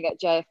remember being at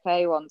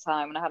JFK one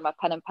time, and I had my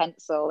pen and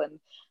pencil, and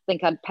I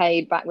think I'd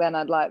paid back then.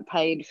 I'd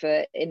paid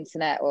for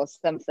internet or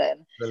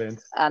something.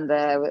 Brilliant. And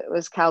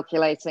was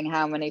calculating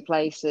how many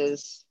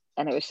places,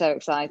 and it was so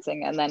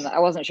exciting. And then I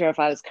wasn't sure if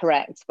I was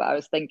correct, but I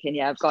was thinking,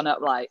 yeah, I've gone up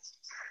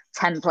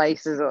 10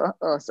 places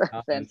or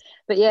something.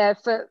 But yeah,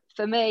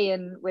 for me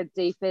and with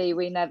DP,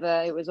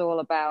 it was all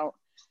about,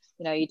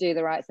 you know, you do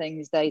the right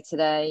things day to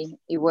day,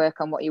 you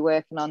work on what you're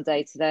working on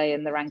day to day,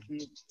 and the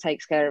ranking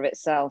takes care of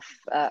itself.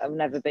 I've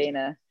never been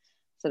a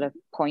sort of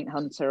point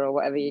hunter or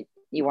whatever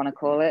you want to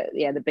call it.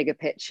 Yeah, the bigger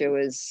picture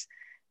was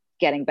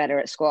getting better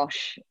at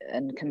squash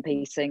and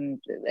competing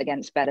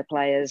against better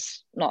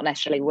players, not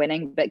necessarily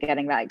winning, but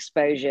getting that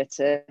exposure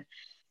to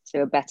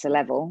a better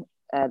level.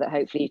 That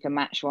hopefully you can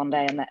match one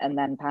day and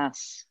then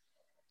pass.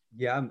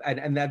 Yeah,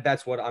 and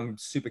that's what I'm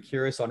super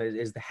curious on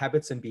is the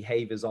habits and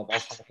behaviors of high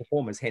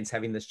performers. Hence,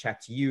 having this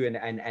chat to you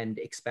and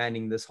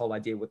expanding this whole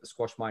idea with the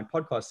SquashMind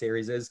podcast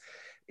series is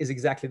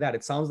exactly that.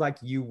 It sounds like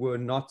you were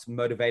not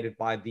motivated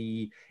by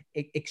the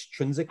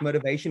extrinsic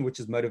motivation, which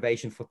is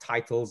motivation for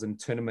titles and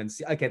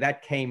tournaments. Okay,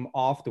 that came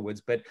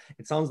afterwards, but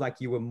it sounds like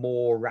you were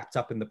more wrapped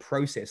up in the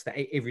process,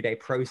 the everyday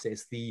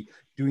process, the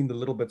doing the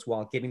little bits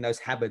while getting those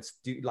habits,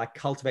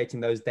 cultivating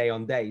those day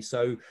on day.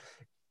 So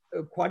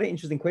quite an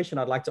interesting question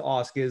I'd like to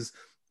ask is,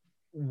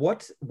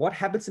 what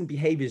habits and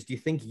behaviors do you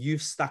think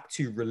you've stuck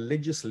to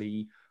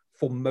religiously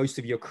for most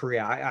of your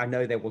career? I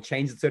know they will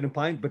change at a certain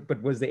point,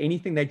 but was there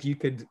anything that you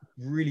could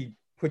really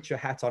put your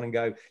hat on and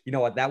go, you know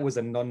what, that was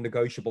a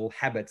non-negotiable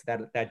habit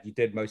that you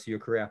did most of your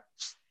career?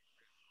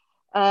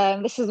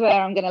 This is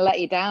where I'm going to let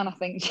you down, I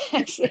think,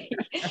 Jesse.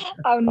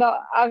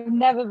 I've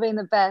never been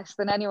the best,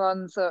 and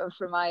anyone sort of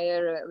from my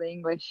era, the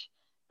English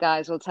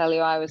guys will tell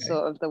you I was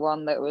sort of the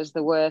one that was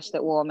the worst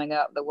at warming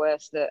up, the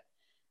worst at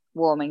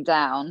warming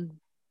down,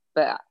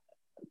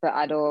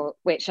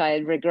 which I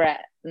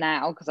regret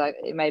now, because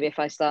maybe if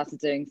I started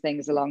doing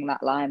things along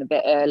that line a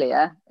bit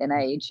earlier in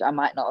age, I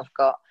might not have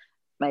got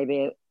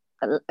maybe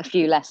a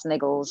few less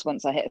niggles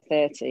once I hit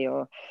 30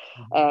 or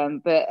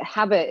but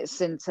habits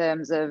in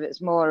terms of,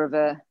 it's more of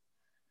it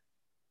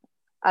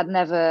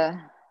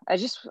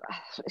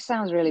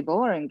sounds really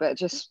boring, but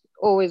just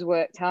always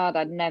worked hard.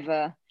 I'd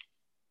never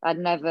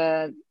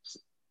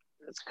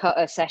cut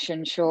a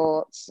session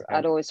short. Okay.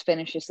 I'd always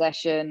finish a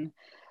session.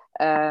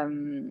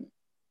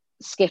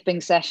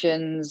 Skipping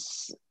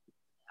sessions,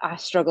 I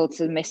struggled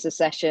to miss a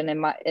session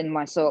in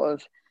my sort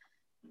of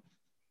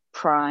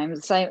prime.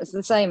 It's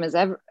the same as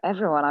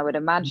everyone, I would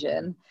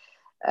imagine.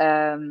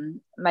 I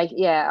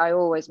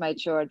always made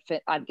sure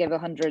I'd give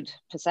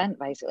 100%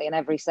 basically in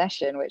every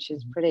session, which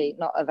is pretty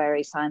not a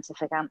very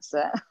scientific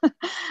answer. No,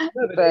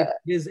 but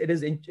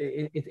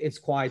it's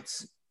quite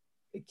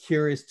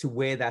curious to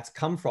where that's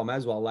come from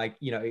as well. Like,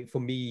 you know, for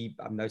me,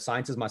 I'm no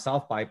scientist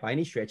myself by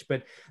any stretch,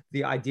 but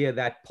the idea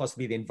that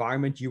possibly the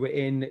environment you were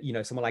in, you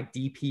know, someone like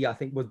DP, I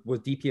think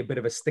was DP a bit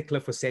of a stickler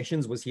for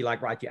sessions? Was he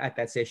like, right, you're at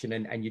that session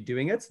and you're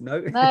doing it?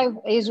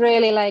 No, he's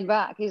really laid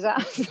back. He's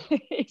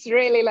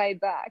really laid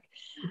back.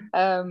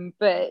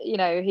 But you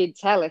know, he'd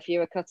tell if you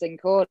were cutting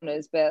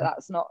corners, but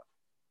that's not,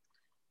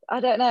 I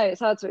don't know,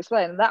 it's hard to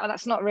explain.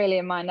 That's not really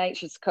in my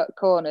nature to cut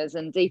corners,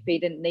 and DP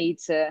didn't need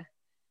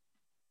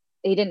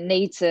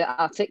to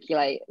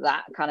articulate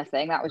that kind of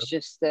thing. That was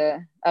just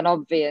an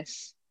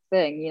obvious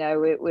thing. You know,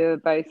 we were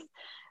both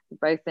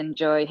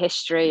enjoy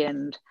history,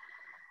 and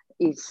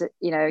you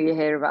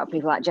hear about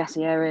people like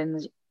Jesse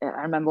Owens.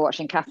 I remember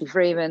watching Kathy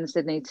Freeman,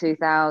 Sydney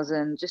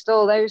 2000, just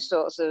all those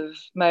sorts of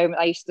moments.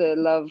 I used to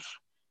love,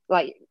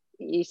 like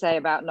you say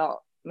about not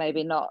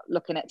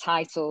looking at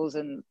titles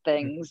and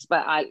things,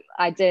 but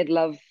I did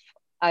love,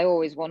 I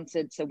always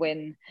wanted to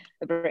win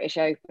the British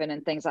Open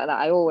and things like that.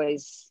 I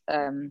always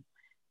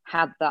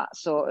had that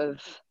sort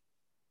of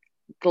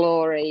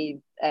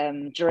glory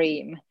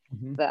dream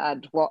that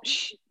I'd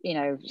watch, you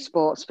know,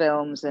 sports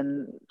films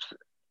and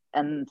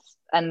then,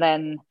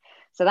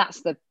 so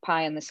that's the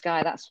pie in the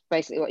sky. That's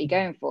basically what you're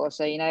going for.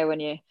 So, you know,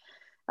 and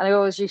I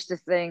always used to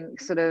think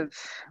sort of,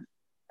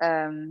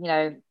 you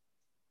know,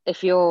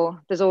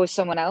 there's always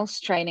someone else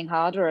training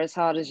harder or as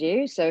hard as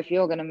you. So if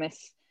you're going to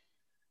miss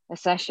a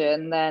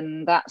session,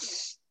 then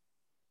that's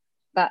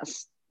the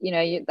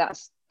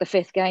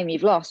fifth game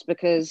you've lost,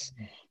 because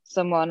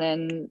someone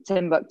in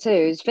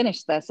Timbuktu has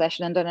finished their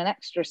session and done an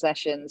extra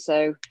session.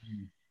 So,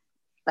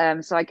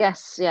 so I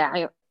guess,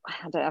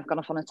 I've gone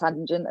off on a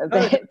tangent a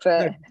bit,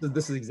 but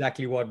this is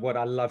exactly what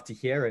I love to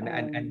hear,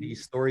 and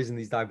these stories and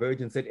these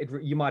divergences.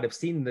 You might have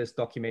seen this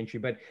documentary,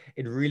 but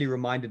it really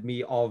reminded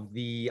me of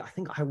I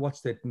think I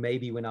watched it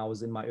maybe when I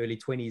was in my early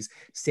 20s,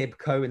 Seb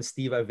Coe and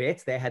Steve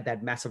Ovett. They had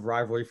that massive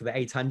rivalry for the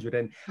 800,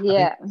 and I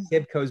think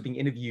Seb Coe is being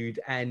interviewed,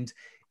 and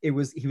he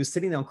was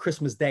sitting there on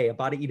Christmas Day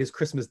about to eat his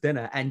Christmas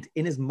dinner, and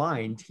in his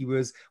mind he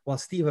was, well,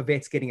 Steve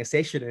Ovett's getting a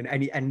session,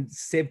 and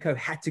Seb Coe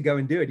had to go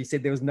and do it. He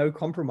said there was no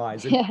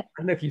compromise. And I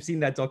don't know if you've seen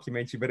that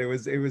documentary, but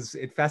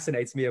it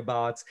fascinates me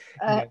about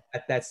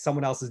that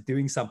someone else is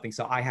doing something,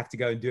 so I have to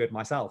go and do it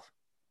myself.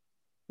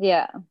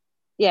 I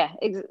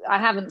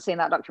haven't seen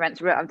that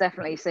documentary, but I've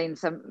definitely seen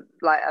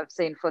I've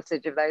seen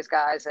footage of those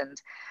guys and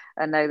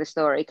know the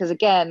story, because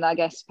again, I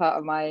guess part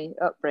of my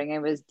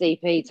upbringing was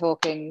DP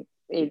talking.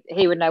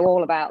 He would know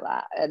all about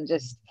that, and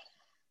just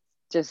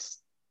the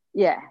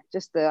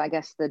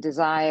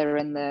desire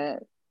and the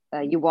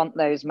you want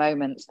those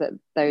moments that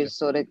those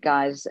sort of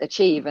guys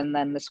achieve, and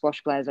then the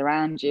squash players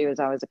around you,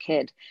 as I was a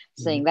kid,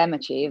 seeing them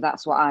achieve,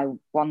 that's what I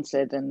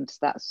wanted, and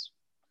that's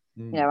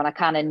you know, and I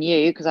kind of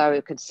knew, because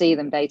I could see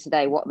them day to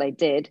day what they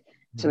did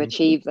to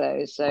achieve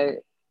those. So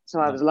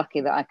I was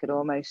lucky that I could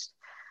almost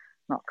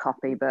not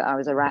copy, but I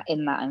was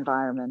in that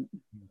environment.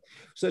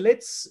 So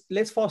let's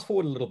fast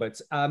forward a little bit.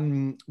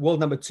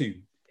 World number 2,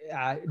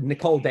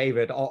 Nicole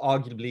David,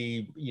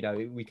 arguably, you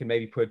know, we can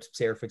maybe put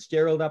Sarah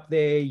Fitzgerald up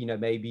there, you know,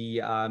 maybe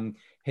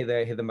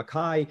Heather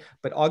Mackay,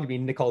 but arguably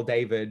Nicole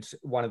David,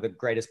 one of the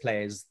greatest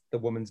players the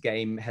women's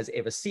game has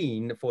ever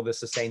seen for the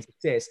sustained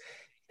success.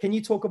 Can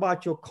you talk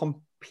about your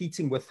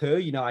competing with her?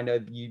 You know, I know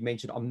you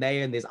mentioned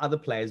Omnea and there's other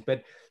players,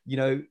 but, you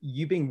know,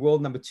 you being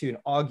world number 2, and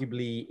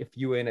arguably if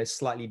you were in a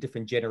slightly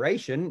different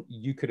generation,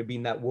 you could have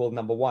been that world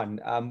number 1.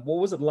 What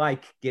was it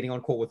like getting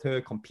on court with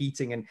her,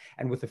 competing and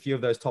with a few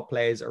of those top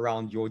players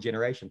around your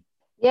generation?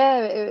 Yeah,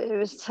 it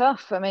was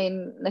tough. I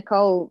mean,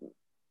 Nicole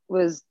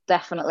was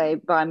definitely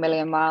by a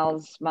million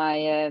miles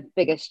my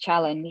biggest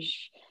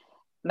challenge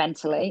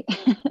mentally,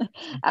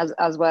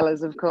 as well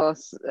as, of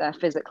course,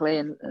 physically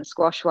and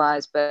squash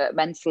wise, but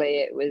mentally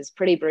it was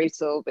pretty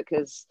brutal,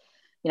 because,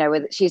 you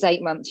know, she's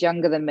 8 months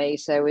younger than me,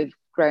 so we've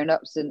grown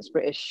up since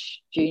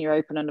British Junior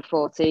Open under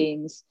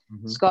 14s,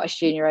 Scottish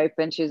Junior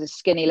Open. She was a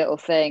skinny little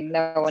thing.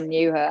 No one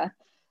knew her.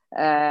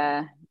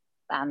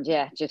 And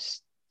yeah,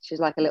 just she's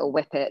like a little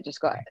whippet,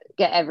 just got to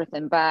get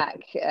everything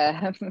back.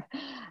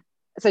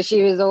 So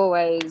she was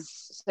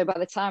always, so by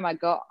the time I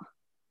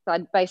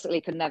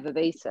basically could never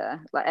beat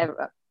her. Like,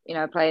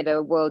 I played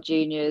a World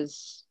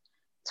Juniors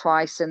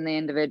twice in the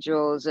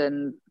individuals,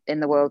 and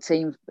in the World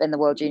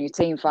Junior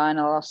team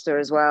final, lost her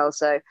as well.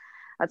 So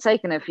I'd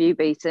taken a few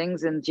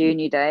beatings in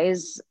junior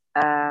days.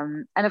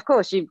 And of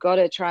course, you've got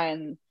to try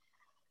and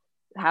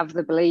have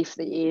the belief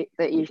that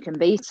you can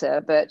beat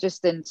her, but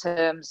just in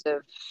terms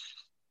of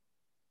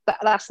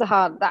that's the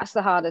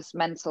hardest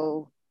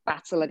mental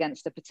battle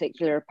against a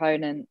particular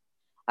opponent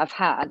I've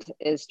had,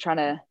 is trying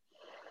to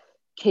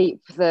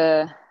keep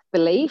the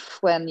belief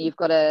when you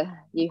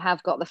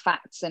have got the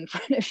facts in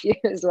front of you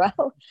as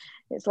well.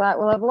 It's like,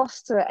 well, I've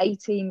lost to her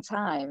 18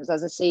 times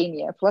as a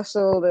senior, plus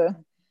all the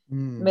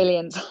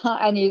millions,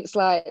 and it's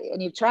like,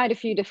 and you've tried a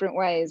few different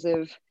ways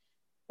of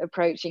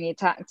approaching your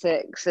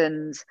tactics,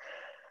 and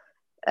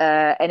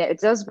it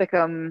does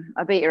become,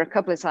 I beat her a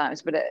couple of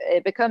times, but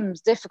it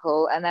becomes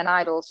difficult. And then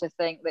I'd also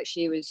think that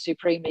she was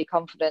supremely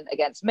confident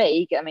against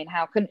me. I mean,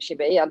 how couldn't she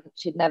be?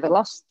 She'd never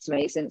lost to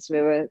me since we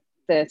were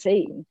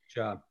 13.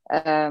 Sure.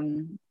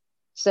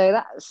 So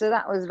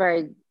that was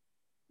very,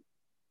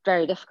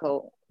 very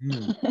difficult.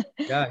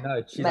 Yeah,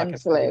 no, she's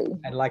mentally.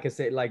 And like I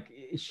said, like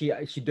she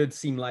did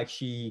seem like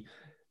she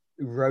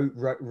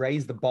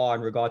raised the bar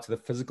in regard to the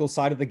physical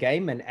side of the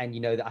game, and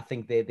I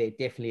think there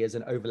definitely is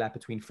an overlap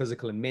between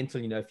physical and mental.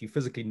 If you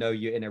physically know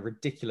you're in a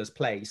ridiculous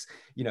place,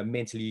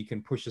 mentally you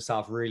can push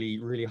yourself really,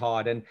 really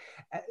hard. And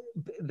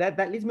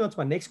that leads me on to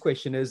my next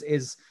question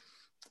is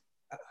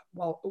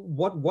well,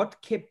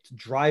 what kept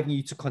driving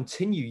you to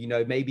continue?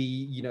 Maybe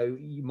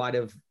you might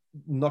have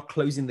not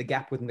closing the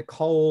gap with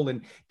Nicole,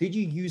 and did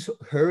you use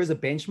her as a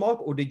benchmark,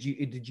 or did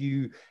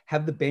you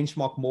have the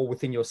benchmark more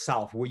within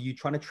yourself? Were you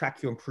trying to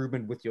track your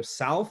improvement with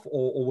yourself,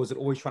 or was it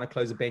always trying to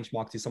close a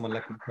benchmark to someone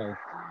like Nicole?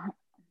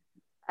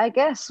 I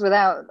guess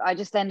I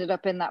just ended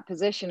up in that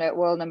position at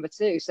world number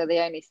 2. So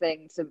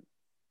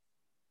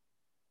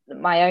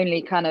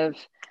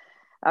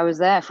I was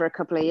there for a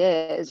couple of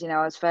years,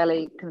 I was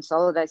fairly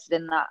consolidated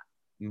in that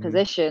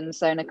position.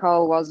 So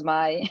Nicole was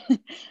my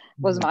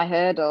my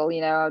hurdle.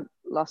 I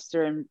lost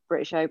her in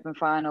British Open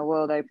final,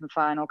 World Open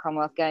final,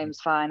 Commonwealth Games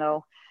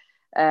final,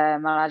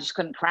 and I just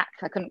couldn't crack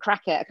it. I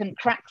couldn't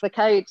crack the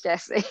code,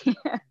 Jessie.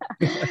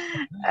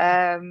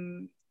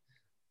 And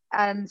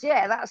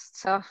yeah,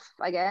 that's tough,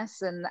 I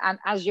guess. And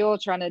as you're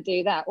trying to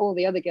do that, all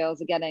the other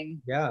girls are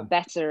getting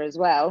better as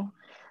well.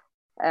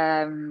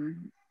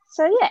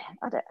 So yeah,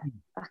 I've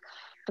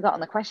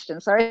forgotten the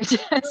question. Sorry, Jesse.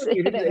 I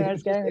don't know where I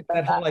was going with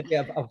that. Whole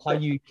idea of how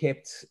you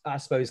kept, I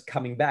suppose,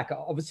 coming back.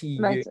 Obviously,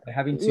 you're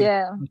having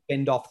to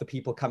fend off the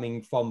people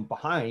coming from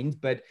behind,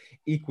 but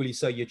equally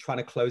so, you're trying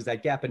to close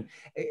that gap. And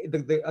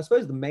I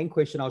suppose the main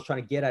question I was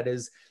trying to get at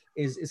is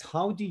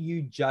how do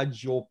you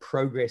judge your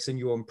progress and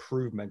your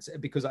improvements?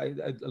 Because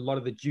a lot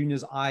of the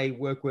juniors I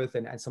work with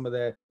and some of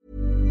the...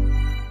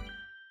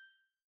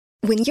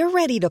 When you're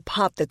ready to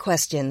pop the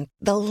question,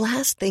 the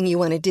last thing you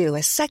want to do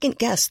is second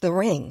guess the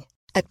ring.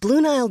 At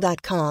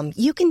BlueNile.com,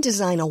 you can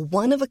design a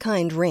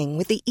one-of-a-kind ring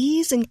with the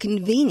ease and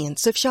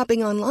convenience of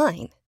shopping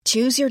online.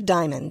 Choose your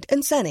diamond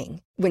and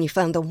setting. When you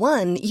find the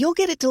one, you'll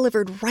get it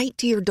delivered right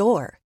to your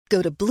door.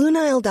 Go to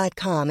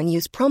BlueNile.com and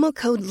use promo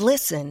code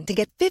LISTEN to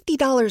get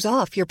 $50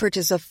 off your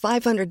purchase of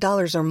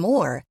 $500 or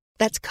more.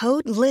 That's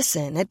code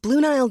LISTEN at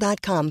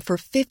BlueNile.com for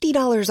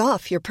 $50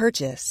 off your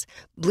purchase.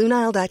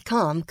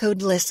 BlueNile.com,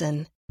 code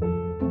LISTEN.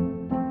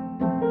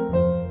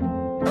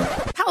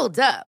 Hold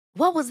up.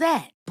 What was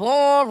that?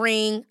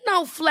 Boring.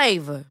 No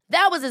flavor.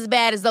 That was as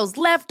bad as those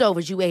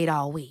leftovers you ate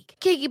all week.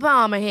 Keke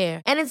Palmer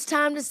here. And it's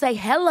time to say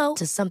hello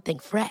to something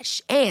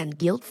fresh and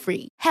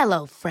guilt-free.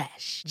 Hello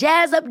Fresh.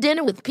 Jazz up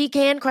dinner with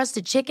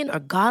pecan-crusted chicken or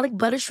garlic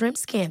butter shrimp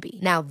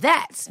scampi. Now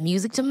that's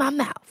music to my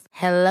mouth.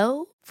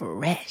 Hello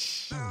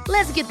Fresh.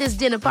 Let's get this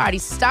dinner party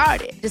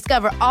started.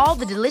 Discover all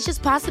the delicious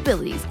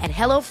possibilities at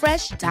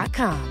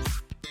HelloFresh.com.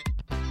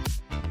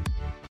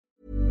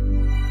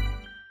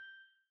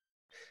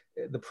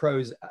 The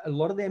pros, a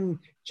lot of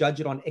them judge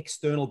it on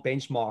external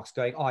benchmarks,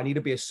 going, I need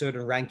to be a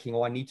certain ranking,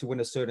 or I need to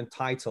win a certain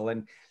title.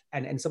 And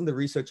some of the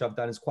research I've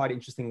done is quite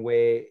interesting,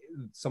 where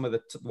some of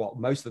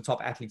most of the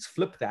top athletes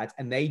flip that,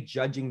 and they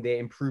judging their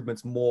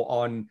improvements more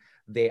on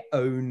their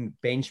own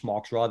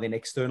benchmarks rather than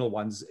external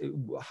ones.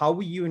 How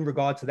were you in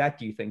regard to that,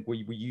 do you think? Were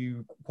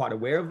you quite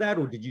aware of that,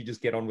 or did you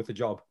just get on with the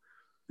job?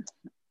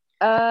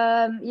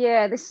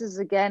 Yeah, this is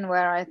again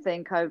where I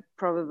think I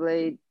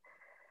probably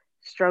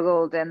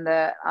struggled, in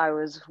that I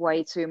was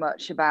way too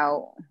much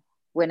about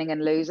winning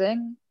and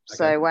losing. Okay.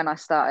 So when I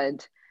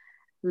started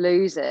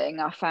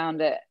losing, I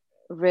found it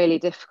really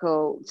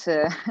difficult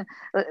to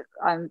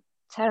I'm a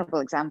terrible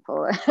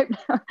example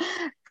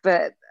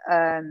but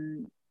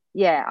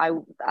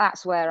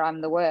that's where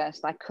I'm the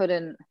worst. I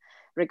couldn't,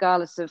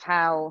 regardless of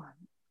how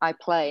I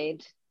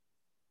played,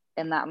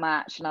 in that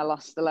match and I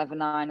lost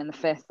 11-9 in the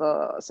fifth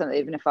or something,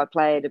 even if I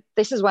played,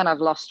 this is when I've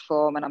lost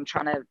form and I'm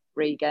trying to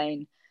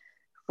regain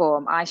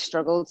form. I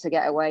struggled to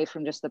get away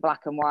from just the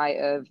black and white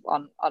of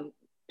on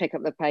pick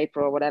up the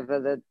paper or whatever,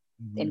 the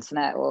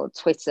internet or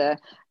Twitter,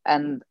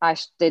 and I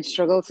did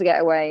struggle to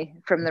get away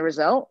from the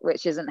result,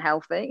 which isn't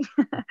healthy.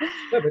 No,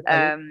 but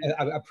I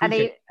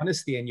appreciate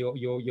honesty and your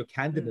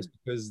candidness,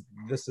 because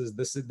this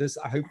is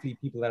hopefully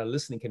people that are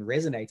listening can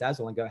resonate as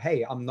well and go,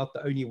 hey, I'm not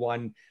the only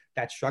one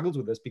that struggles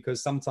with this,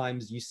 because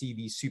sometimes you see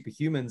these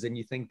superhumans and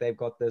you think they've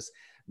got this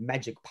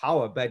magic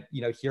power, but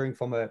hearing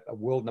from a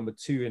world number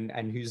 2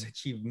 and who's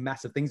achieved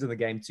massive things in the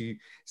game to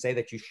say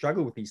that you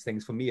struggle with these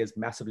things, for me is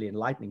massively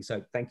enlightening.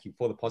 So thank you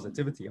for the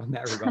positivity on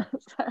that regard.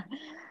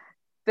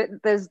 But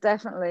there's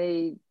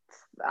definitely,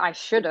 I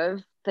should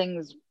have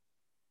things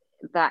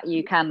that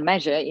you can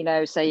measure,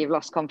 say you've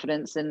lost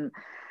confidence, and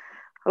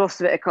I lost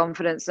a bit of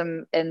confidence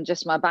in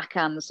just my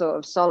backhand sort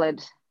of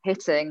solid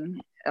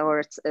hitting, or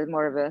it's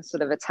more of a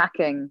sort of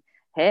attacking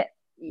hit.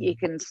 You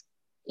can,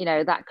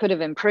 that could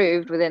have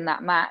improved within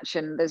that match,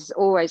 and there's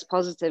always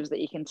positives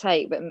that you can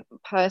take. But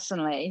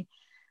personally,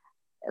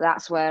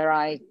 that's where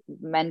I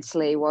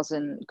mentally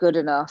wasn't good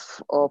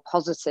enough or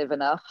positive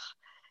enough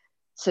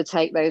to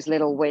take those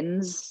little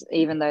wins,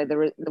 even though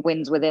the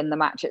wins within the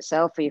match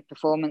itself for your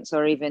performance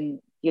or even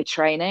your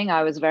training.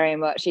 I was very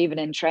much, even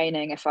in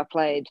training, if I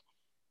played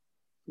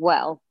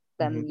well,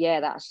 then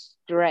that's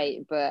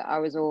great. But I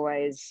was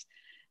always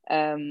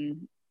never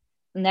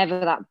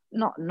that,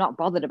 not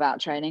bothered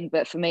about training.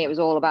 But for me, it was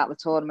all about the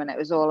tournament. It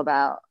was all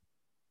about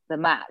the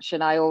match.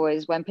 And I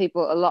always, when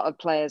a lot of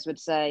players would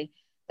say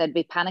they'd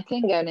be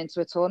panicking going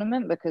into a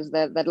tournament because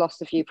they'd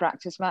lost a few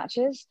practice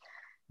matches.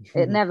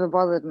 It never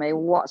bothered me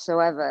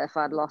whatsoever if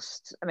I'd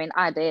lost. I mean,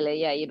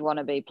 ideally, you'd want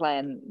to be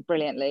playing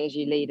brilliantly as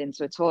you lead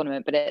into a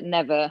tournament, but it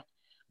never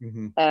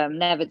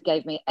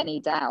gave me any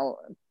doubt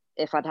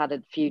if I'd had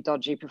a few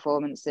dodgy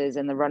performances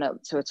in the run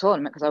up to a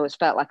tournament, because I always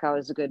felt like I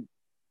was a good,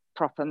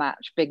 proper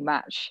match, big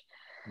match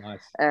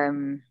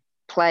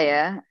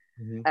player,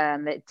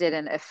 and it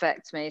didn't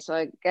affect me. So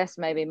I guess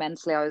maybe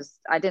mentally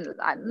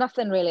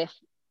nothing really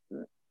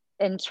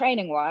in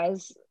training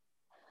wise.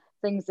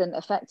 Things didn't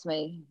affect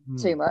me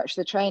too much.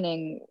 The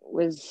training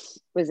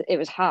was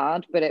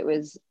hard, but it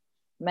was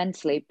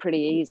mentally pretty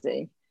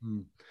easy.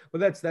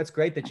 Well, that's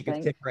great that you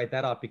can separate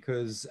that out,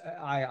 because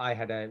I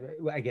had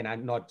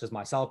again, not just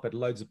myself, but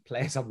loads of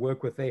players I've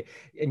worked with there,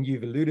 and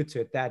you've alluded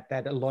to it,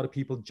 that a lot of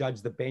people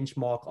judge the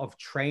benchmark of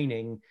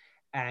training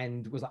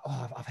and was like,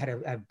 oh, I've had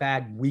a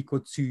bad week or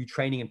two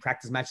training and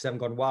practice matches haven't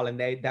gone well, and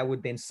that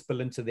would then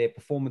spill into their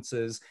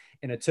performances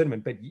in a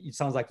tournament. But it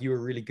sounds like you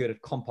were really good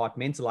at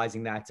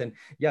compartmentalizing that. And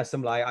yeah,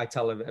 similar, I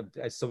tell,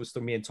 so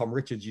me and Tom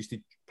Richards used to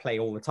play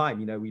all the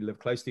time. We live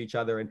close to each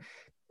other, and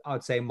I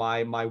would say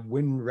my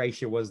win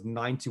ratio was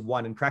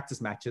 9-1 in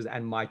practice matches,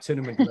 and my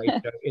tournament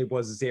ratio, it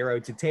was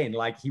 0-10.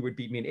 Like, he would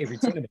beat me in every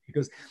tournament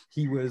because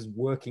he was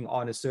working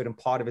on a certain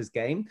part of his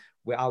game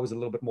where I was a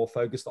little bit more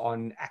focused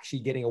on actually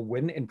getting a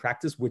win in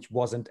practice, which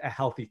wasn't a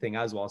healthy thing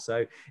as well.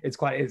 So it's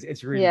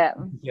really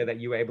clear that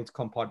you were able to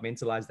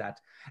compartmentalize that.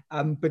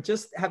 But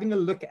just having a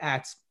look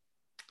at,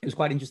 it was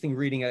quite interesting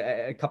reading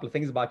a couple of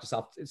things about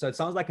yourself. So it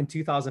sounds like in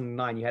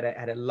 2009, you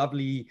had a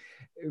lovely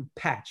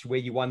patch where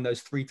you won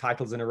those 3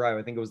 titles in a row.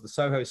 I think it was the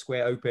Soho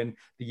Square Open,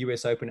 the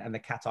US Open, and the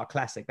Qatar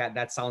Classic.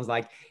 That sounds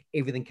like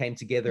everything came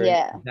together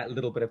in that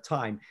little bit of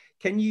time.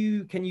 Can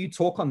you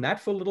talk on that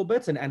for a little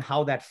bit, and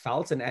how that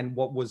felt and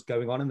what was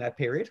going on in that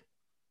period?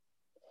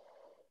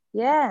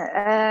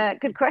 Yeah,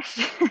 good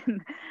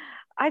question.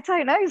 I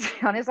don't know, to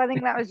be honest. I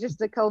think that was just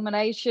a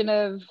culmination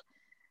of,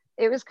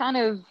 it was kind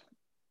of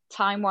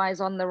time-wise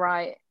on the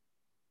right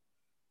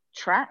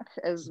track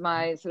as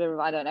my sort of,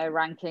 I don't know,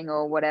 ranking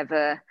or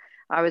whatever.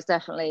 I was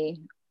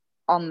definitely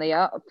on the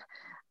up.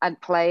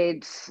 I'd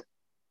played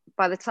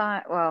by the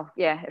time,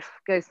 if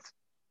I go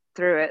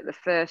through it, the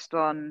first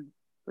one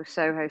with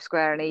Soho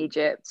Square in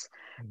Egypt,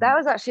 that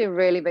was actually a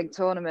really big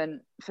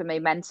tournament for me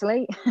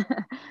mentally,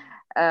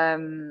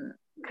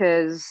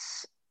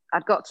 because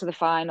I'd got to the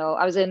final.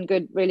 I was in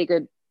really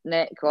good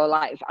nick, or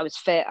like I was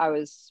fit, I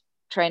was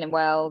training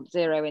well,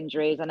 0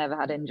 injuries. I never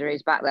had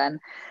injuries back then.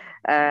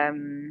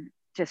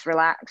 Just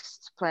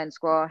relaxed, playing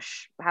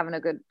squash,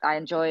 I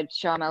enjoyed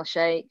Sharm el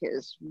Sheikh. It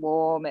was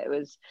warm. It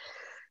was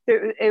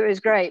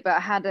great.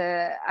 But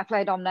I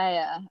played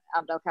Omnea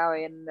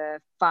Abdelkawi in the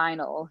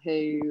final,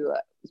 who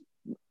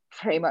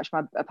pretty much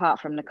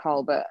apart from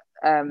Nicole, but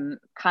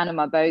kind of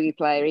my bogey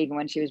player, even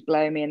when she was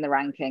below me in the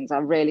rankings. I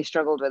really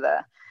struggled with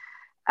her.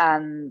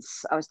 And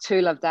I was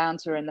 2-love down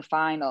to her in the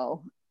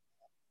final.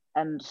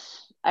 And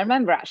I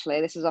remember,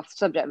 actually, this is off the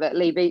subject, but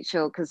Lee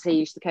Beachell, because he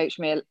used to coach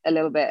me a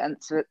little bit and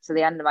to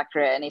the end of my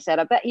career, and he said,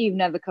 I bet you've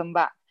never come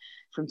back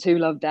from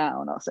 2-love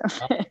down or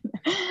something.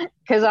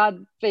 Because I'd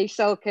be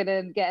sulking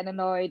and getting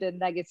annoyed and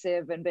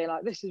negative and be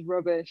like, this is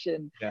rubbish.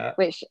 And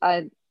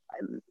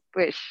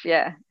which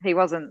he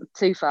wasn't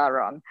too far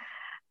wrong.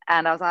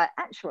 And I was like,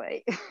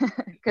 actually,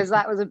 because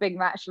that was a big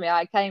match for me.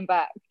 I came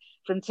back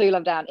from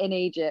 2-love down in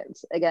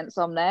Egypt against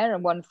Omnair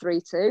and won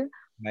 3-2.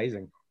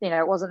 Amazing.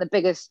 It wasn't the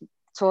biggest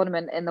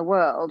tournament in the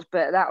world,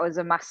 but that was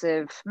a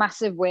massive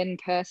win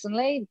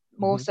personally,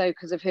 more so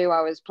because of who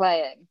I was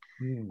playing.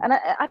 And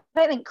I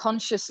don't think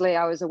consciously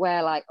I was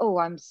aware, like, oh,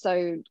 I'm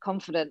so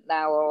confident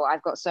now, or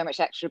I've got so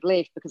much extra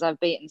belief because I've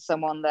beaten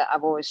someone that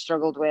I've always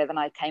struggled with and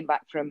I came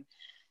back from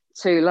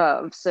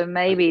 2-love. So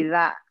maybe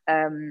that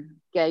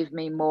gave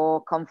me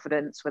more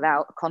confidence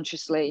without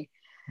consciously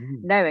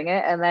knowing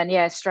it. And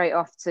then, straight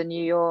off to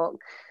New York.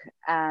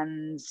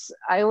 And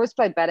I always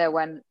played better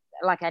when,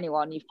 like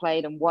anyone, you've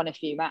played and won a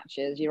few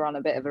matches, you're on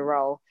a bit of a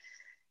roll.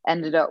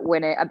 Ended up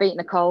winning. I beat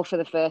Nicole for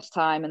the first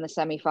time in the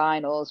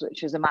semi-finals,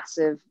 which was a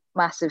massive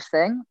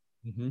thing.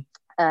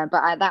 But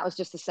that was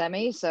just the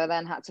semi, so I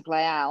then had to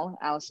play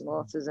Alison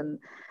Waters, and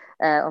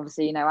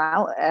obviously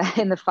Al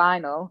in the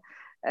final,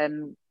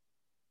 and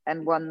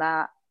won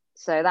that.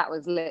 So that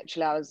was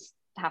literally, I was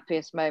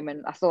happiest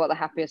moment. I thought the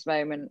happiest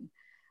moment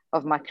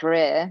of my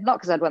career, not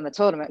because I'd won the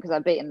tournament, because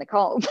I'd beaten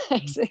Nicole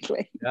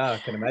basically. Yeah, I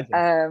can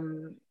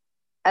imagine.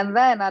 And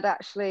then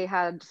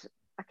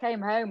I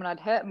came home and I'd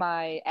hurt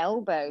my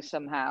elbow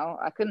somehow.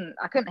 I couldn't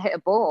hit a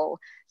ball.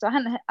 So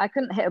I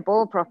couldn't hit a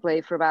ball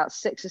properly for about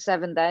 6 or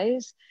 7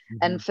 days.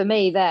 And for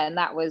me then,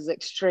 that was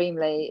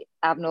extremely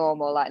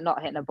abnormal. Like,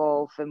 not hitting a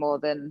ball for more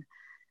than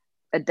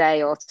a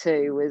day or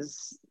two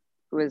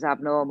was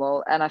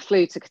abnormal. And I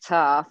flew to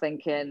Qatar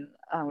thinking,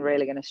 I'm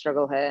really going to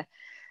struggle here.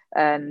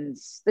 And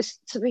this,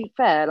 to be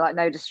fair, like,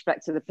 no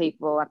disrespect to the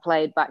people I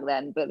played back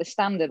then, but the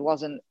standard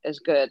wasn't as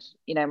good.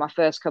 My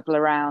first couple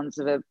of rounds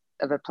of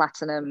a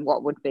platinum,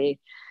 what would be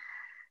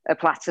a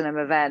platinum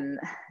event,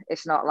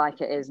 it's not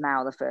like it is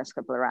now. The first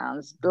couple of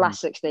rounds, the last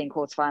 16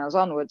 quarterfinals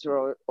onwards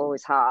were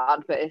always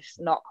hard, but it's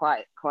not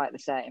quite the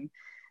same.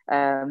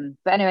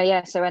 But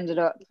anyway, so ended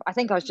up, I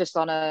think I was just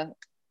on a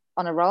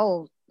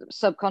roll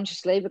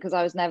subconsciously, because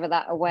I was never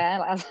that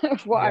aware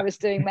of what I was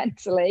doing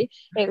mentally.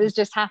 It was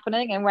just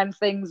happening, and when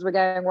things were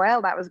going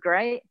well, that was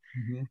great.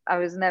 I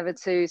was never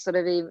too sort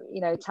of,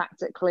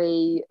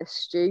 tactically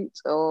astute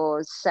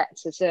or set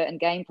to certain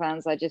game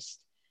plans. I just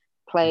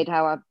played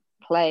how I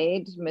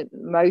played.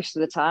 Most of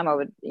the time I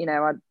would,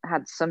 I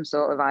had some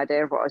sort of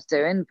idea of what I was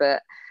doing,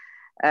 but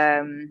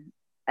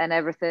and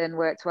everything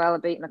worked well. I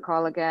beat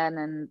Nicole again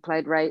and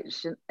played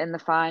Rach in the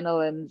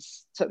final, and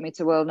took me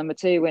to world number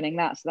 2, winning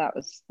that. So that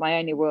was my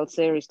only World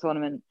Series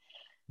tournament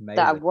that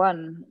I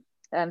won.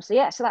 So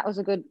that was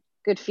a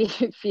good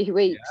few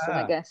weeks, and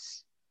I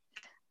guess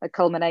a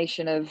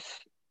culmination of,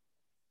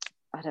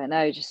 I don't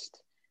know,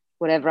 just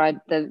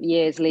whatever the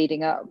years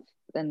leading up,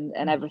 and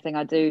everything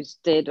I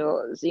did,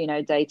 or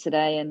day to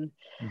day, and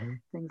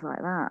things like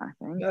that, I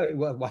think. No,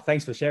 well,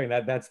 thanks for sharing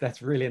that.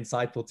 That's really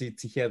insightful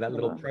to hear that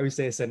little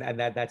process and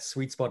that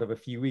sweet spot of a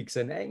few weeks.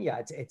 And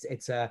yeah,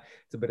 it's a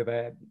bit of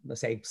a,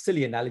 let's say,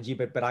 silly analogy,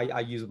 but I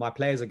use my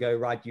players. I go,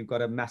 right, you've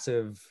got a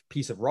massive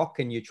piece of rock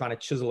and you're trying to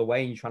chisel away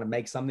and you're trying to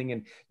make something,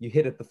 and you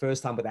hit it the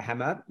first time with a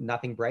hammer,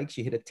 nothing breaks.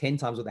 You hit it 10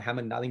 times with a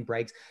hammer, nothing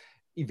breaks.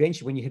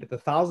 Eventually, when you hit it the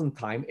 1,000th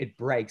time, it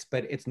breaks,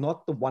 but it's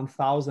not the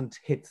 1,000th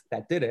hit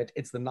that did it.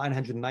 It's the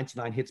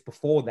 999 hits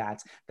before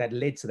that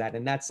led to that.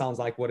 And that sounds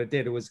like what it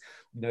did. It was,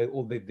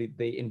 all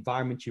the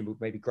environment you were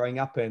maybe growing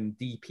up in,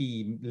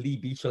 DP, Lee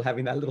Beachell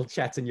having that little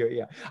chat in your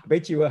ear. I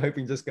bet you were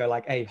hoping just go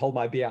like, hey, hold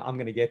my beer, I'm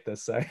going to get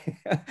this. So did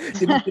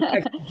he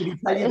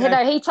tell you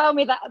that? He told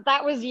me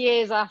that was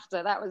years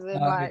after. That was in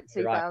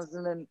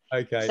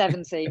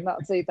 2017,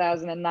 not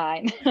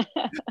 2009.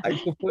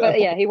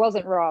 But yeah, he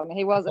wasn't wrong.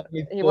 He wasn't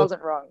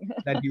wrong.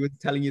 That he was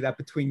telling you that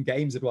between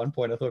games at one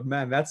point. I thought,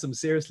 man, that's some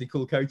seriously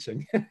cool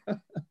coaching.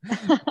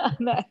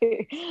 No,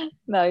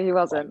 he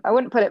wasn't. I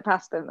wouldn't put it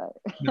past him though.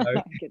 No.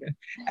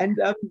 And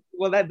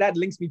well, that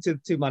links me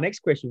to my next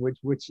question,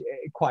 which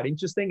quite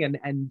interesting.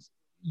 And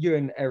you're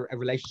in a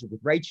relationship with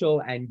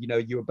Rachel, and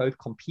you were both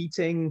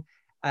competing.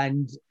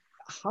 And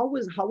how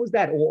was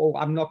that? Or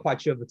I'm not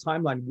quite sure of the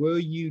timeline. Were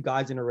you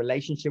guys in a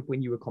relationship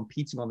when you were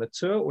competing on the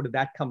tour, or did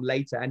that come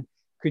later? And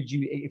could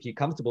you, if you're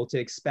comfortable, to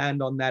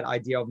expand on that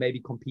idea of maybe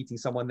competing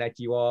someone that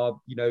you are,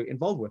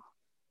 involved with?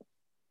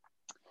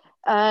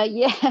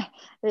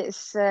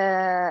 It's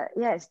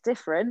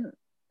different.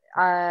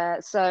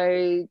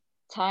 So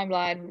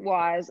timeline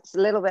wise, it's a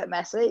little bit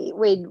messy.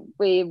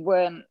 We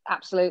weren't,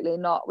 absolutely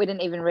not. We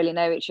didn't even really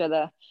know each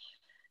other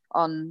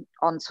on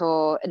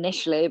tour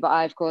initially, but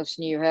I of course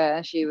knew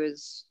her. She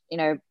was,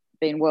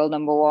 being world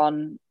number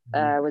 1,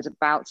 was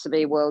about to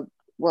be world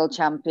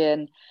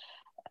champion.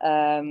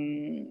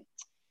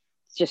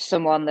 Just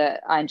someone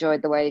that I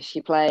enjoyed the way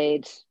she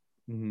played.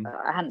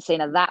 I hadn't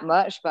seen her that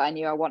much, but I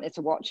knew I wanted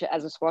to watch it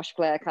as a squash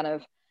player, kind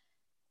of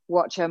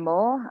watch her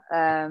more.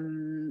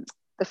 The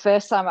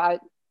first time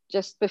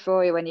just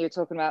before, when you were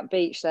talking about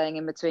beach, saying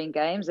in between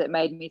games, it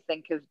made me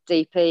think of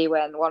DP,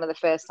 when one of the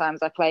first times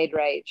I played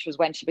Rach was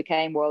when she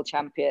became world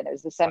champion. It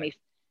was the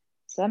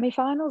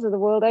semi-finals of the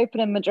World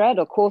Open in Madrid,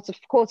 or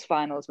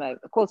quarterfinals.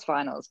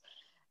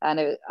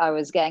 And I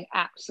was getting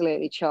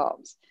absolutely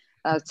chopped.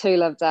 I was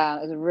 2-love down.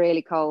 It was a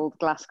really cold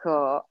glass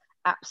court,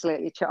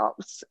 absolutely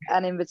chopped.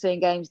 And in between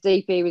games,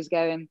 DP was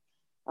going,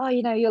 oh,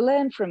 you'll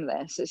learn from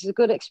this. It's a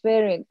good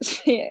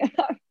experience.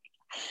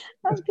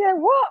 I was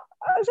going, what?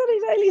 I was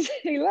only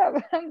 2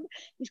 lap.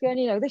 He's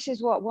going, this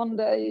is what one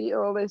day,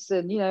 all this,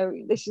 and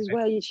this is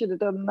where you should have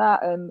done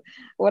that, and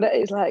what it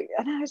is like.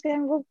 And I was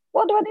going, well,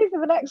 what do I do for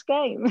the next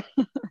game?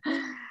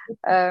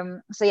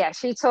 So yeah,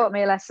 she taught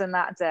me a lesson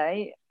that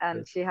day,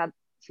 and she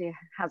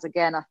has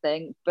again, I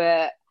think.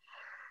 But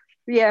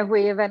yeah,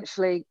 we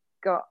eventually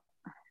got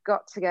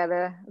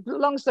together.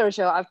 Long story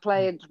short, I've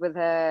played with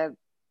her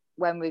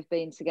when we've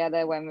been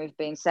together, when we've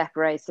been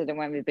separated, and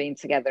when we've been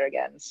together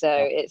again.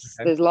 So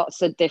there's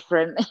lots of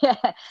different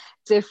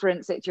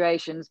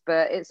situations,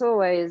 but it's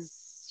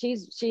always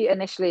she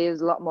initially is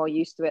a lot more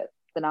used to it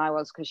than I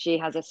was, because she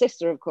has a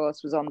sister, of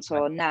course, was on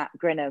tour, Nat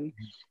Grinham,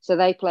 so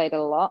they played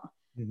a lot.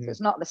 So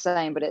it's not the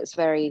same, but it's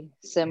very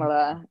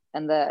similar,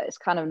 and it's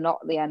kind of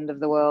not the end of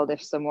the world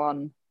if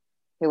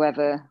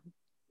whoever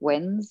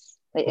wins.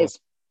 It is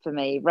for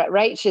me.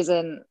 Rach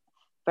isn't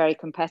very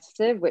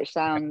competitive, which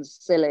sounds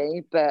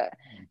silly, but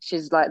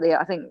she's like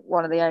I think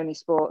one of the only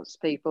sports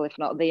people, if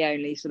not the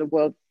only sort of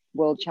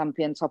world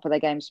champion, top of their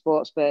game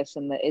sports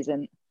person that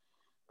isn't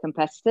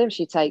competitive.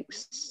 She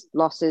takes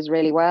losses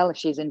really well if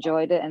she's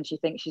enjoyed it and she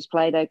thinks she's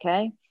played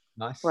okay.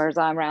 Nice. Whereas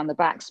I'm around the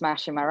back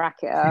smashing my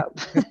racket up.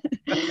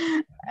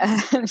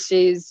 And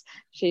she's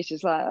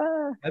just like,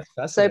 oh. That's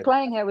fascinating. So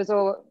playing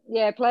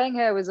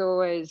her was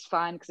always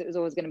fine, because it was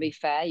always going to be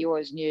fair. You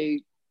always knew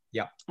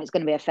it's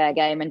going to be a fair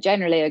game, and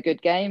generally a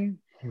good game,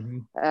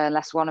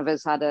 unless one of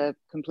us had a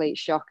complete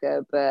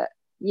shocker. But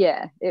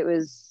yeah, it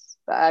was.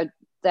 I'd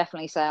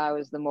definitely say I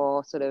was the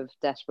more sort of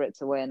desperate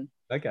to win.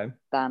 Okay.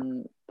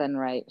 Than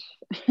Rach.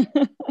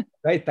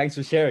 Great, thanks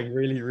for sharing.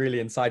 Really, really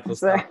insightful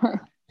stuff.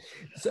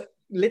 So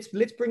let's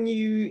bring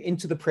you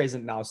into the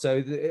present now.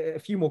 So a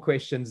few more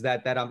questions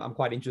that I'm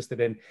quite interested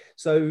in.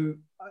 So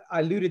I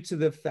alluded to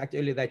the fact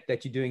earlier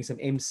that you're doing some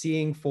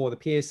emceeing for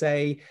the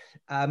PSA.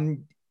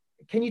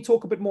 Can you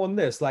talk a bit more on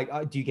this? Like,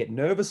 do you get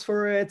nervous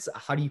for it?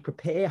 How do you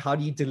prepare? How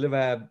do you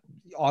deliver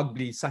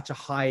arguably such a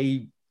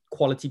high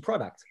quality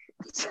product?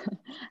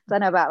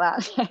 Don't know about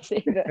that.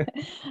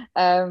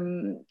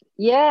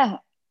 Yeah,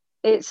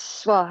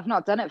 I've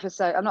not done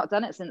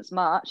it since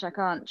March. I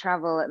can't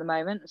travel at the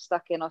moment. I'm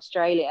stuck in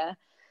Australia.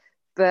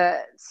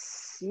 But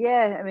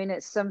yeah, I mean,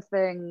 it's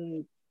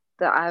something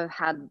that I've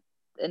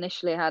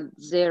initially had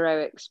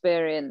zero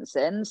experience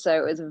in. So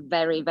it was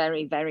very,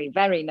 very, very,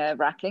 very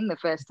nerve-wracking the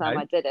first time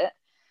I did it.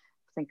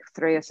 I think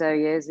 3 or so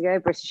years ago,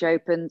 British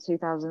Open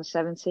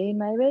 2017,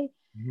 maybe.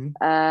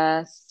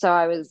 So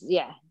I was,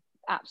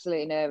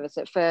 absolutely nervous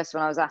at first.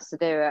 When I was asked to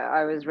do it,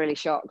 I was really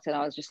shocked, and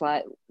I was just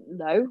like,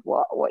 no,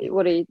 what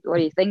are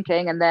you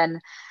thinking? And then,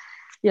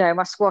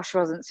 my squash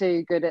wasn't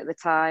too good at the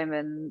time,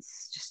 and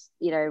just,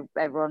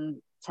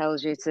 everyone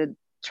tells you to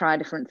try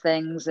different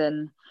things,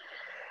 and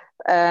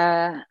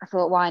I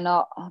thought, why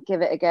not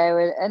give it a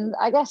go? And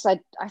I guess I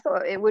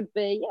thought it would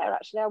be,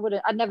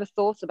 I'd never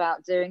thought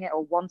about doing it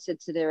or wanted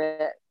to do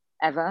it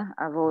ever.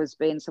 I've always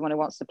been someone who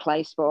wants to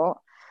play sport.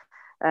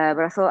 But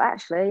I thought,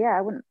 actually, I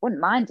wouldn't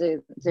mind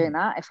doing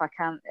that if I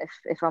can,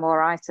 if I'm all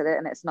right at it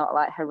and it's not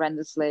like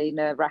horrendously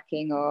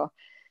nerve-wracking. So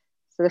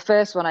the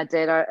first one I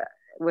did, I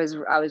was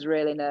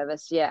really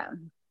nervous,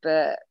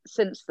 But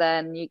since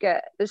then,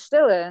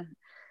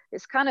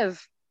 it's kind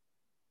of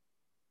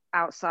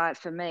outside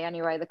for me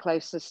anyway, the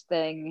closest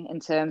thing in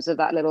terms of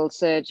that little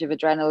surge of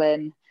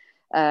adrenaline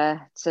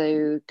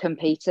to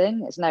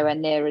competing. It's nowhere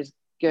near as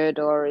good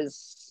or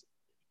as,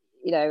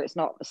 it's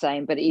not the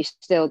same, but you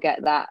still get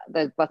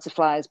those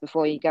butterflies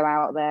before you go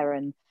out there,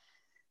 and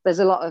there's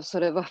a lot of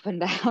sort of up and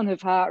down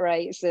of heart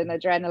rates and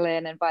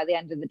adrenaline, and by the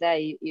end of the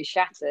day you're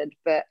shattered.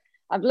 But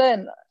I've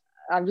learned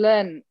I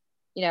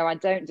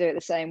don't do it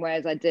the same way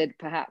as I did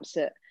perhaps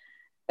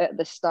at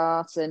the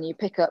start, and you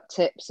pick up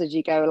tips as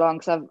you go along,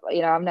 because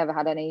I've never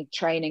had any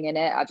training in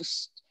it. I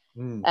just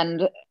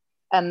and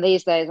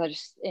these days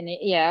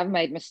I've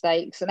made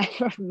mistakes and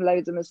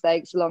loads of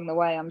mistakes along the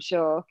way, I'm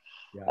sure.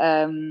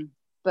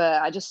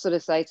 But I just sort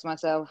of say to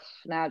myself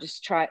now,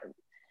 just try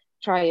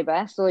your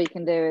best. All you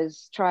can do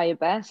is try your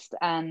best.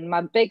 And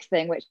my big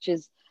thing, which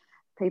is,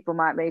 people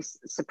might be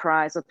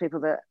surprised, or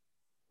people that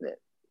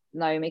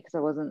know me, because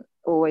I wasn't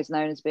always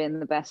known as being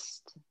the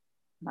best.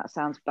 That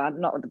sounds bad.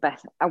 Not the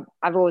best.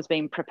 I've always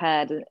been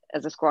prepared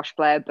as a squash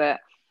player, but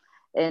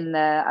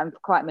I'm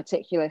quite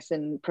meticulous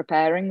in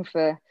preparing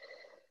for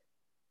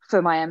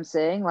my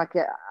emceeing. Like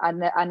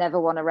I never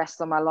want to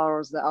rest on my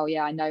laurels that,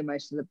 I know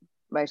most of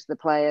the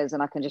players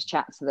and I can just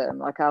chat to them.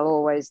 Like I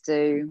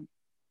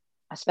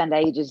spend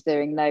ages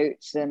doing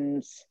notes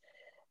and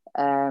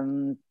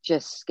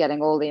just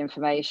getting all the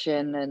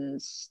information,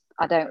 and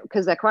I don't,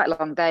 because they're quite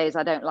long days,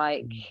 I don't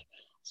like,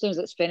 as soon as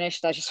it's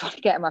finished, I just want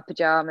to get in my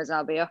pajamas and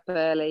I'll be up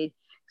early,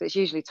 because it's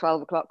usually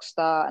 12 o'clock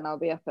start, and I'll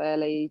be up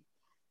early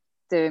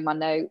doing my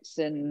notes.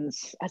 And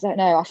I don't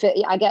know,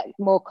 I get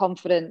more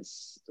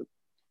confidence.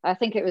 I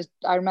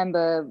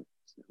remember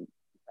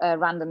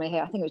randomly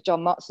here, I think it was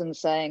John Motson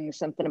saying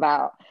something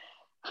about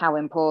how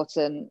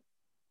important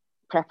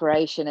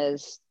preparation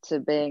is to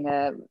being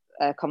a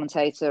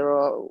commentator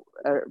or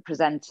a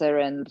presenter,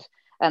 and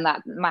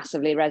that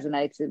massively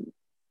resonated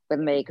with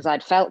me, because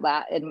I'd felt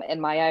that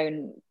in my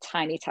own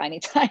tiny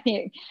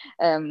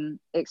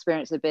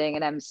experience of being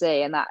an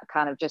MC, and that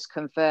kind of just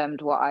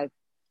confirmed what I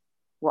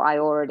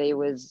already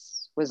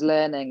was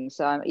learning.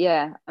 So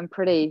I'm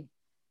pretty.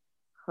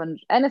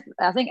 And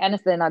I think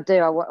anything I do,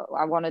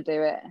 I want to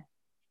do it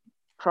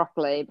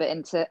properly, but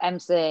into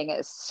emceeing,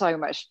 it's so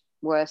much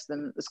worse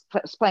than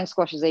playing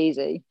squash is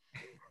easy.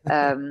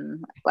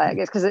 Like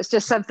it's because it's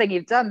just something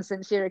you've done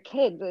since you're a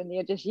kid and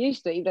you're just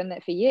used to it. You've done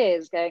it for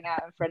years, going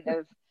out in front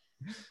of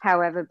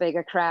however big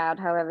a crowd,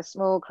 however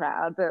small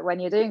crowd. But when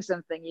you're doing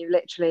something you've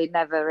literally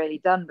never really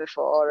done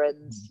before,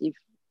 and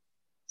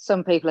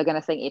some people are going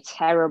to think you're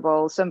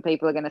terrible, some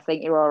people are going to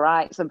think you're all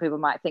right, some people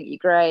might think you're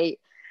great.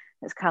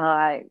 It's kind of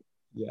like,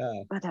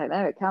 I don't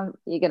know,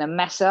 you're going to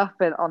mess up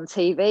on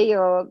TV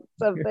or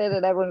something,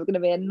 and everyone's going to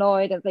be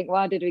annoyed and think,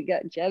 why did we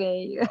get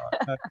Jenny?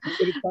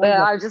 But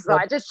I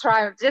just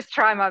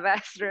try my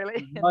best,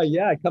 really.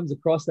 It comes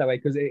across that way,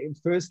 because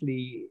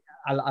firstly,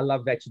 I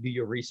love that you do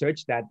your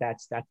research.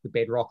 That's the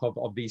bedrock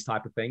of these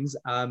type of things.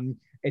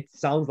 It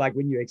sounds like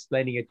when you're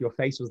explaining it, your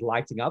face was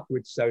lighting up,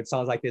 so it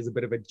sounds like there's a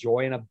bit of a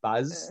joy and a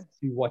buzz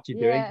to what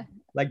you're doing.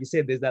 Like you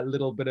said, there's that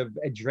little bit of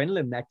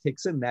adrenaline that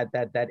kicks in, that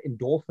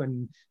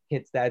endorphin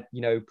hits, that,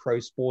 pro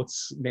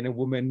sports men and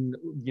women,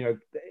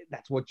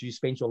 that's what you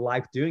spent your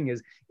life doing,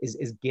 is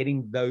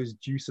getting those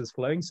juices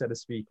flowing, so to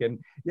speak. And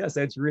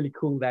so it's really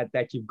cool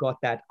that you've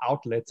got that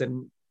outlet.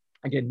 And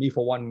again, me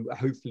for one,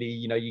 hopefully,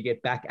 you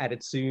get back at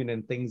it soon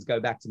and things go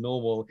back to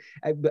normal.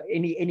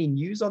 Any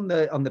news on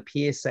the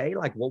PSA,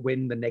 like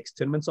when the next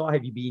tournaments are?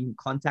 Have you been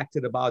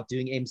contacted about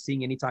doing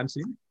emceeing anytime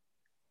soon?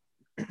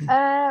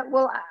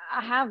 Well,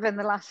 I have in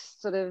the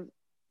last sort of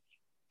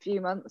few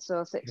months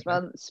or 6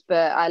 months,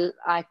 but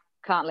I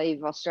can't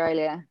leave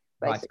Australia,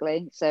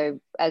 basically. Right. So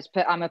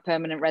I'm a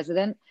permanent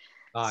resident,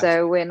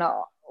 so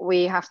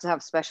we have to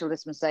have special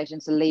dispensation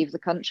to leave the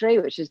country,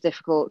 which is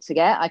difficult to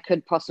get. I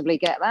could possibly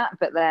get that,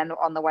 but then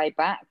on the way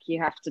back,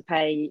 you have to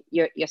pay,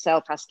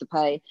 yourself has to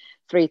pay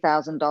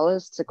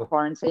 $3,000 to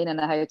quarantine in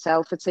a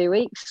hotel for 2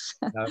 weeks.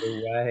 No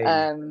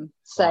way.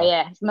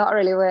 It's not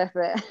really worth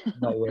it.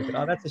 Not worth it.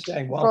 Oh, that's a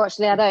shame. Well,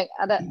 unfortunately,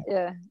 I don't.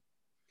 Yeah.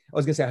 I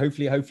was going to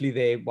say,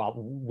 hopefully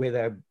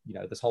whether,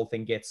 this whole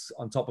thing gets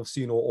on top of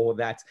soon or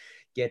that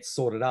gets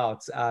sorted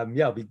out.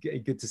 It'll be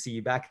good to see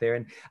you back there.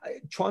 And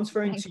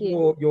transferring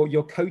to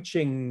your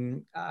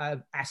coaching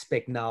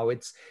aspect now,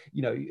 it's,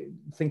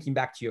 thinking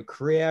back to your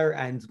career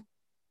and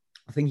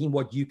thinking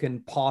what you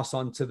can pass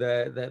on to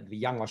the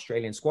young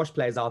Australian squash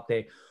players out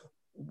there.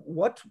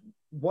 What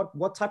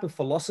type of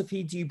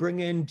philosophy do you bring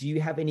in? Do you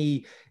have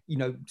any,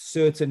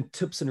 certain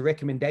tips and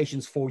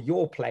recommendations for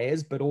your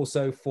players, but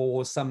also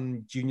for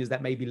some juniors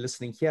that may be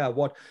listening here?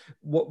 What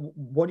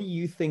do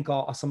you think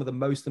are some of the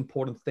most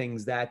important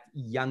things that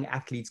young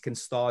athletes can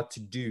start to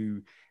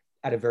do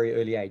at a very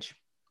early age?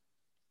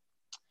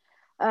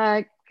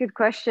 Good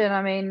question.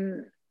 I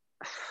mean,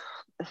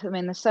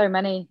 there's so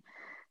many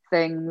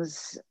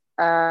things.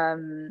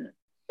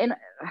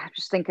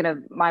 Just thinking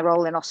of my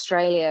role in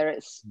Australia,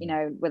 it's,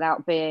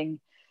 without being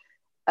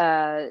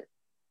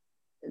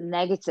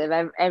negative,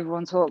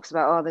 everyone talks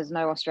about, there's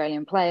no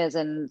Australian players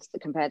and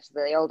compared to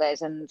the old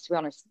days, and to be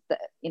honest,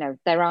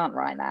 there aren't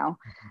right now,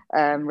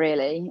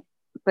 really.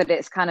 But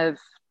it's kind of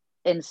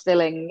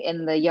instilling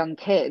in the young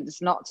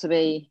kids not to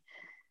be,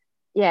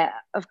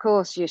 of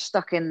course you're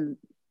stuck in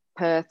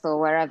Perth or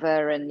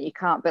wherever and you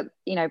can't, but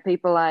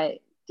people like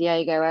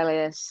Diego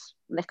Elias,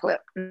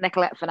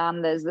 Nicolette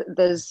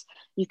Fernandez,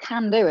 you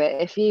can do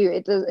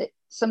it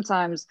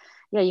sometimes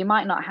you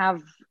might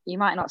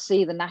not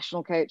see the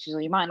national coaches,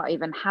 or you might not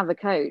even have a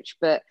coach,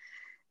 but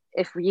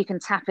if you can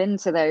tap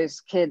into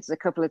those kids a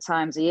couple of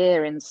times a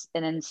year in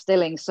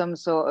instilling some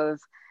sort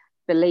of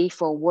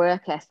belief or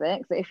work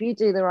ethic, that if you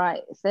do the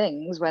right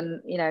things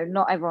when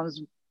not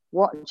everyone's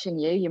watching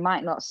you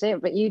might not see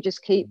it, but you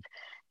just keep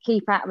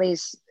at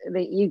these,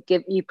 that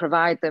you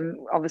provide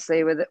them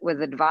obviously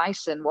with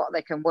advice and what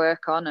they can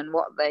work on and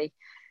what they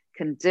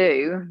can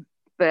do,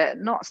 but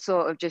not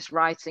sort of just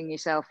writing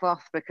yourself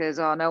off because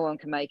no one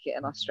can make it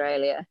in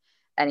Australia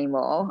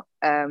anymore.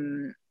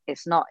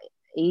 It's not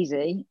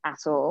easy at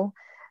all.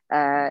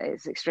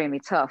 It's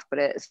extremely tough, but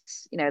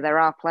it's there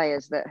are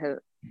players that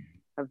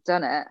have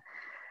done it.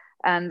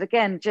 And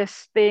again,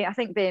 just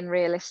being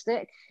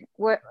realistic.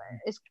 It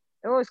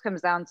always comes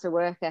down to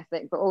work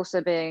ethic, but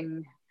also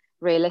being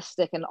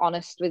realistic and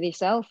honest with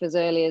yourself as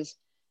early as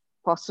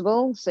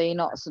possible, so you're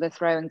not sort of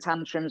throwing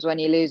tantrums when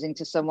you're losing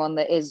to someone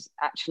that is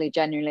actually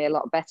genuinely a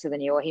lot better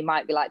than you, or he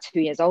might be like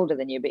 2 years older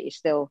than you, but you're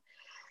still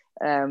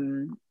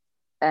and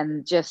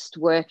just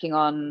working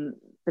on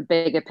the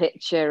bigger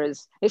picture.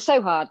 It's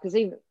so hard because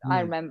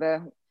I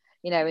remember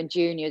in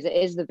juniors it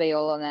is the be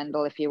all and end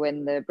all if you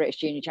win the British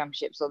Junior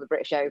Championships or the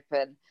British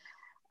Open,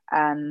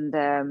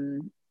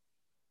 and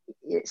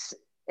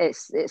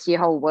it's your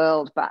whole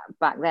world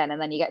back then, and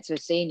then you get to a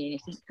senior and you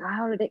think,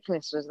 how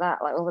ridiculous was that,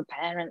 like all the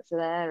parents are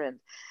there,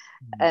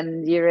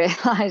 and you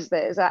realize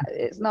that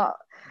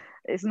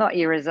it's not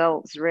your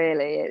results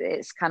really,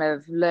 it's kind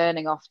of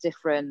learning off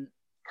different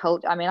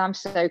culture. I mean, I'm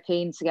so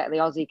keen to get the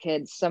Aussie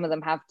kids. Some of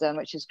them have done,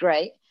 which is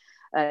great.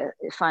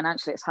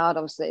 Financially, it's hard,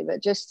 obviously,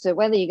 but just to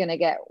whether you're going to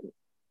get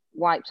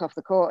wiped off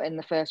the court in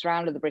the first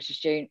round of the British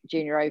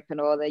Junior Open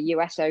or the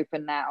US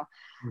Open now,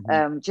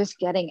 just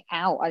getting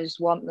out. I just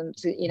want them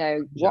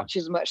to, watch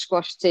as much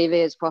squash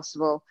TV as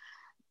possible.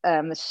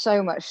 There's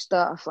so much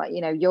stuff, like,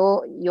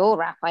 your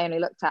rap I only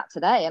looked at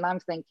today, and I'm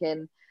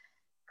thinking,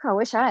 I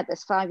wish I had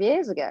this 5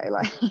 years ago.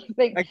 Like, I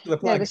think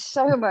there's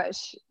so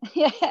much,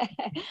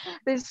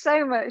 there's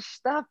so much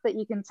stuff that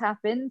you can tap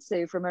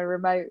into from a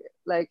remote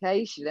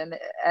location,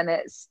 and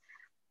it's,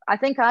 I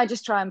think I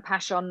just try and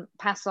pass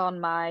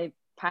on my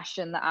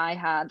passion that I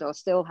had or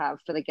still have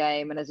for the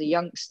game. And as a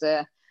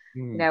youngster,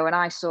 when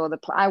I saw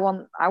I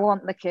want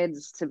the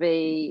kids to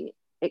be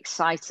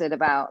excited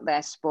about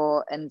their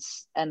sport and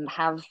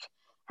have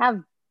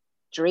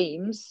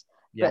dreams,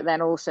 but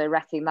then also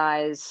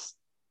recognize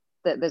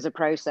that there's a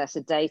process,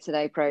 a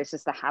day-to-day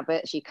process, the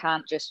habits. You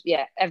can't just,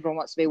 everyone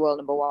wants to be world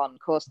number one. Of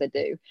course they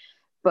do.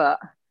 But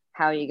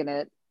how are you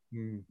going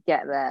to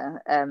get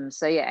there?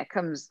 So it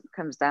comes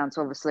down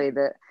to obviously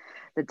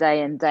the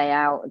day in, day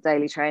out,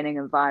 daily training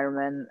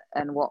environment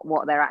and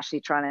what they're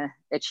actually trying to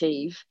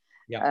achieve.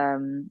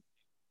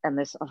 And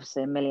there's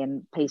obviously a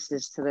million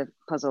pieces to the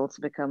puzzle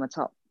to become a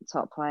top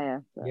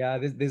player. But. Yeah,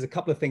 there's a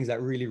couple of things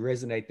that really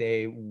resonate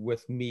there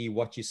with me,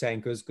 what you're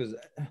saying, because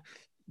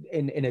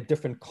in a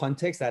different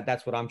context,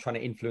 that's what I'm trying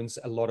to influence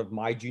a lot of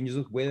my juniors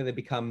with, whether they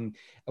become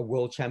a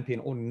world champion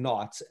or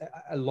not.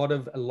 A lot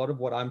of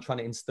what I'm trying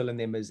to instill in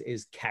them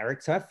is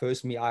character.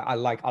 First, I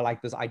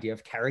like this idea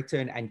of character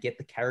and get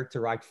the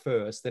character right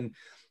first. And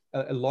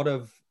a lot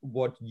of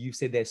what you've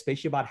said there,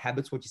 especially about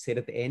habits, what you said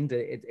at the end,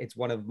 it's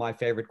one of my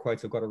favorite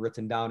quotes. I've got it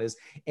written down, is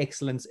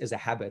excellence is a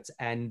habit,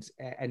 and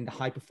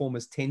high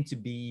performers tend to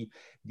be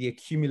the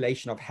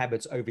accumulation of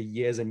habits over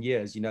years and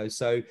years,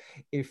 so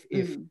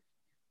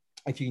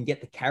if you can get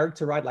the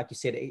character right, like you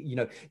said,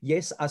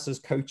 yes, us as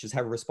coaches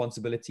have a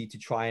responsibility to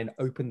try and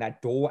open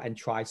that door and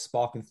try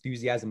spark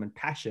enthusiasm and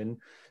passion,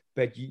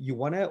 but you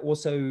want to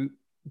also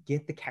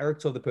get the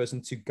character of the person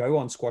to go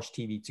on squash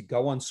TV, to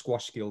go on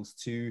squash skills,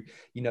 to,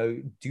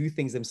 do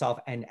things themselves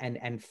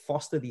and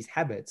foster these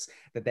habits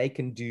that they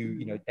can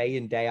do, day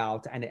in, day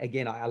out. And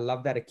again, I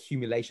love that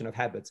accumulation of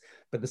habits.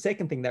 But the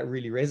second thing that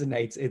really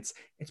resonates, it's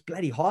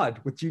bloody hard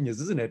with juniors,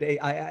 isn't it?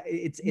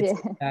 It's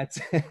that,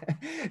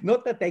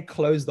 not that they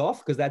closed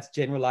off, because that's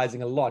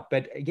generalizing a lot.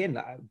 But again,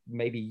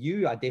 maybe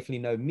I definitely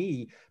know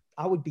me,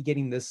 I would be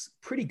getting this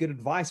pretty good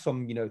advice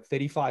from,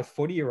 35,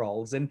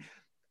 40-year-olds. And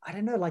I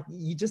don't know, like,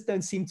 you just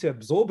don't seem to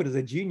absorb it as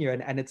a junior.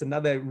 And it's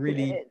another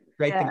really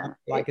great thing.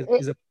 Like,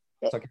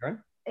 sorry,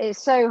 Karen?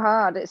 It's so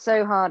hard. It's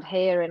so hard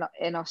here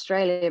in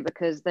Australia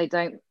because they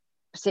don't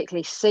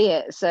particularly see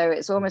it. So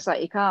it's almost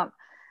like you can't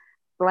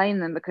blame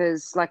them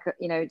because, like,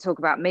 talk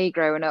about me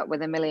growing up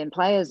with a million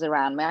players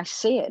around me. I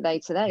see it day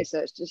to day. So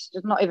it's just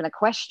not even a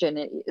question.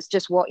 It's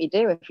just what you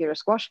do if you're a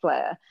squash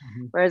player.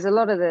 Whereas a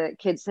lot of the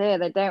kids here,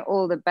 they don't,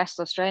 all the best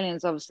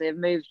Australians obviously have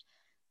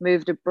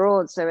moved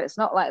abroad, so it's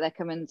not like they're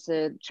coming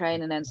to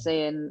training and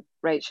seeing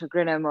Rachel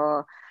Grinham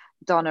or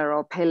Donna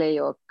or Pilly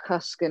or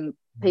Cusk and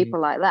people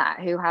like that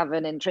who have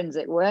an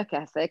intrinsic work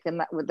ethic, and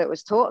that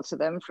was taught to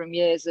them from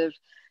years of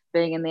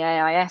being in the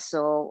AIS,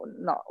 or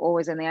not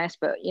always in the AIS,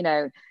 but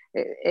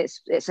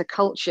it's a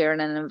culture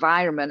and an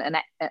environment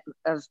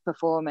of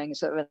performing,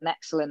 sort of an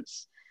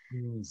excellence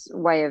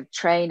way of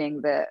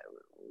training that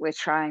we're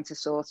trying to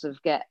sort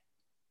of get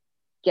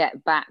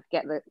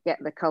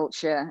the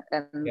culture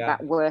and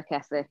that work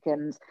ethic,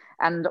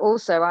 and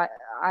also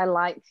I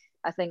like,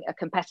 I think, a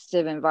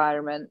competitive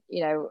environment.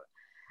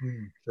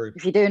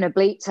 If you're doing a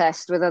bleat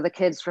test with other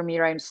kids from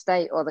your own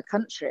state or the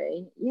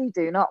country, you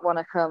do not want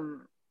to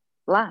come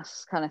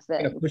last, kind of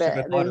thing. But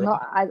there's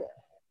not,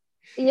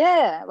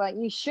 like,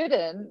 you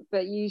shouldn't,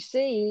 but you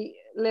see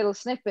little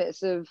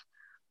snippets of,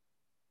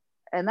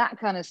 and that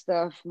kind of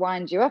stuff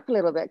winds you up a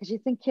little bit because you're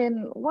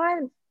thinking,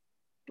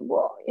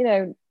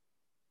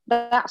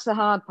 that's the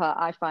hard part,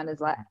 I find, is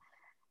like,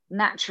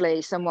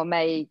 naturally someone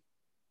may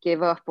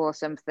give up or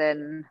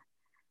something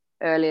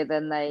earlier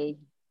than they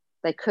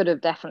could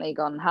have definitely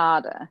gone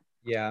harder.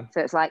 Yeah.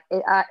 So it's like,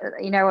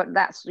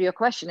 that's your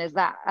question, is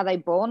that, are they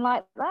born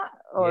like that,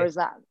 or is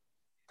that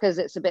because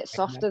it's a bit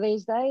softer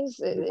these days?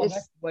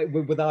 It's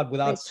without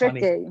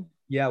tricky.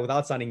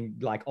 Without sounding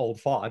like old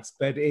farts,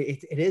 but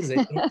it's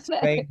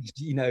strange.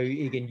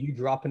 Again, you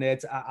grew up in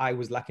it. I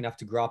was lucky enough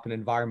to grow up in an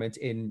environment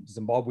in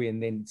Zimbabwe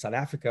and then South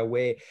Africa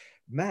where,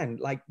 man,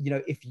 like,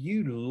 if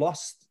you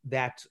lost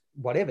that,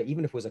 whatever,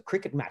 even if it was a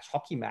cricket match,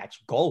 hockey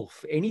match,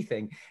 golf,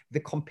 anything, the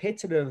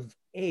competitive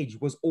edge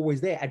was always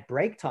there. At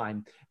break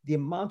time, the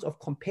amount of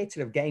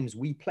competitive games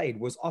we played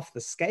was off the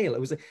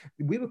scale.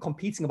 We were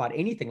competing about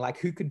anything, like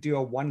who could do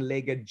a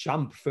one-legged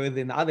jump further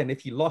than the other, and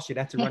if you lost, you'd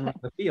have to run around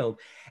the field.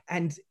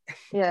 And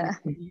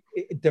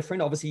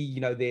different, obviously,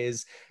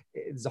 there's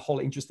a whole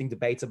interesting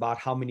debate about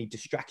how many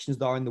distractions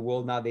there are in the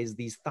world now. There's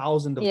these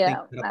thousands of things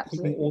that are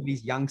pulling all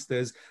these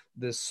youngsters,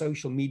 the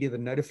social media, the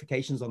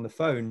notifications on the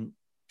phone.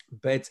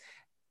 But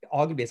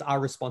arguably it's our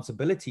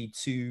responsibility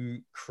to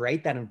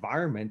create that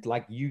environment,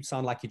 like you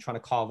sound like you're trying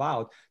to carve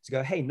out, to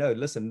go, hey, no,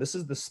 listen, this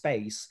is the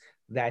space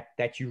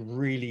that you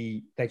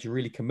really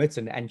commit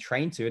and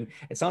train to. And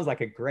it sounds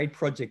like a great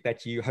project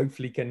that you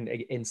hopefully can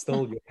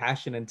instill your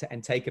passion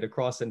and take it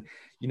across. And,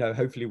 you know,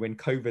 hopefully when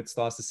COVID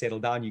starts to settle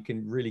down, you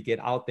can really get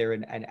out there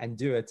and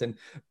do it. And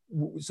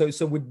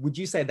so would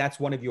you say that's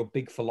one of your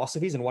big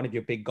philosophies and one of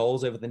your big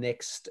goals over the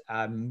next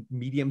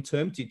medium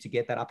term to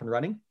get that up and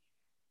running?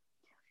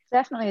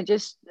 Definitely,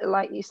 just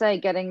like you say,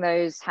 getting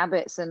those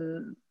habits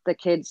and the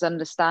kids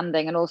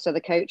understanding, and also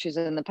the coaches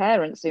and the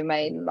parents who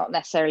may not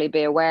necessarily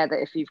be aware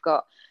that if you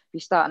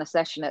start on a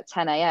session at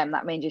 10 a.m.,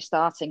 that means you're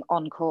starting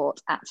on court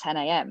at 10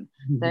 a.m.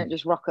 Mm-hmm. Don't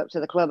just rock up to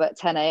the club at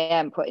 10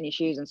 a.m. putting your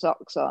shoes and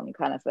socks on,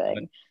 kind of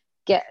thing.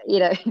 Get, you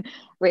know,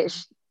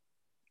 which,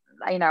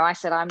 you know, I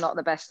said I'm not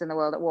the best in the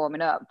world at warming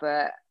up,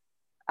 but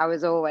I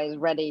was always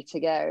ready to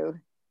go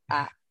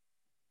at,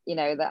 you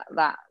know,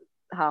 that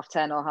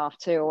 10:30 or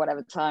 2:30 or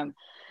whatever time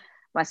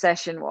my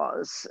session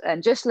was.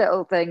 And just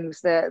little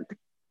things that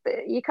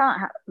you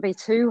can't be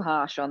too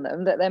harsh on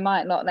them, that they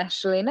might not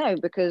necessarily know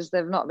because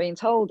they've not been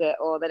told it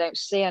or they don't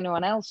see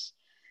anyone else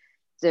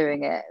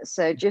doing it.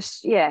 So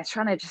just, yeah,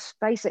 trying to just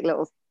basic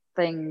little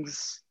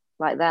things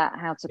like that,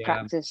 how to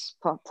practice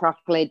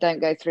properly, don't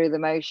go through the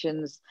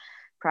motions,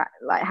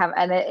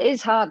 and it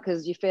is hard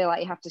because you feel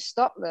like you have to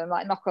stop them,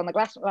 like knock on the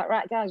glass, like,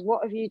 right guys,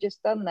 what have you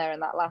just done there in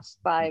that last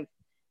 5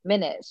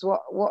 minutes?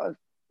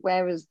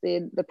 Where was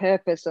the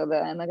purpose of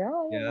it? And they go,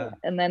 oh yeah.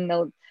 And then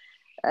they'll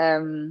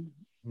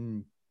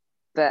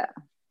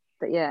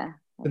but yeah.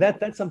 But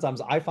that sometimes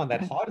I find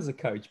that hard as a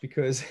coach,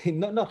 because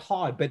not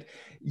hard, but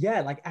yeah,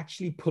 like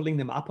actually pulling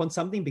them up on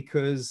something,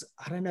 because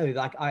I don't know,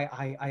 like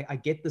I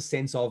get the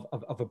sense of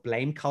a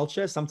blame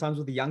culture sometimes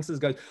with the youngsters.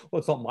 Goes, well,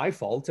 it's not my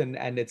fault, and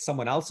it's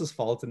someone else's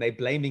fault, and they're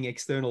blaming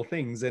external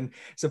things. And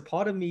so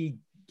part of me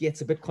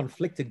gets a bit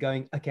conflicted,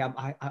 going, okay,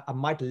 I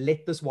might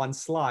let this one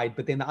slide,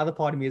 but then the other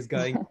part of me is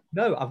going,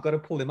 no, I've got to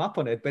pull them up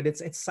on it. But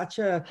it's such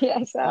a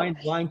fine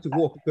line to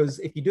walk, because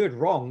if you do it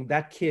wrong,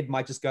 that kid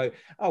might just go,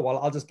 oh well,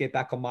 I'll just get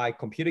back on my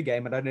computer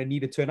game and I don't need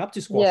to turn up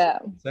to squash. Yeah.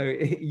 So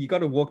you got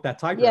to walk that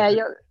tightrope.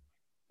 Yeah,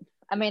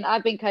 I mean,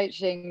 I've been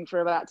coaching for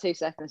about 2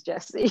 seconds,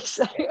 Jesse,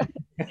 so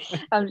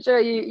I'm sure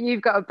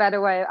you've got a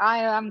better way. I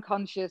am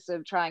conscious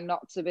of trying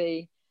not to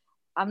be,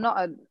 I'm not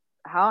a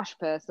harsh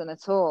person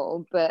at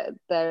all, but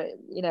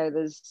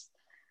there's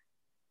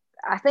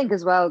I think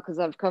as well, because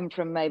I've come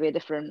from maybe a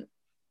different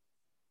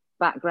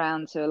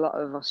background to a lot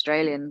of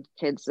Australian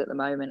kids at the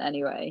moment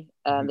anyway,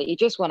 that you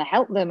just want to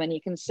help them, and you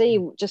can see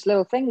just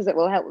little things that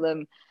will help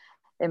them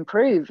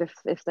improve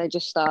if they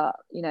just start,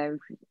 you know,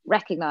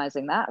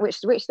 recognizing that,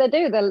 which they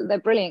do. They're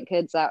brilliant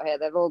kids out here.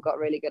 They've all got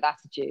really good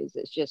attitudes.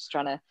 It's just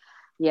trying to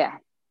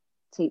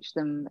teach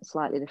them a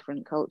slightly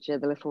different culture,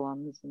 the little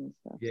ones and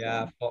stuff.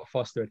 Yeah, so.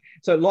 Foster it.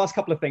 So last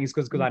couple of things,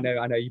 because I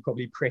know you're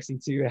probably pressing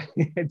to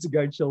to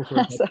go chill for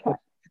a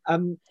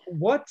bit.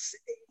 What's,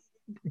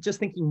 just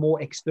thinking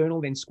more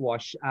external than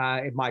squash,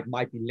 it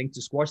might be linked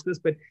to squash this,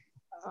 but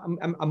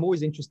I'm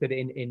always interested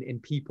in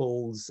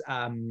people's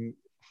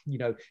you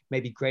know,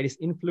 maybe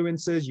greatest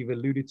influences. You've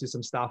alluded to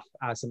some stuff,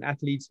 some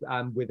athletes,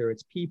 whether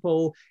it's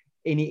people.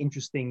 Any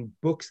interesting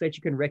books that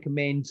you can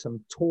recommend, some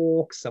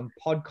talks, some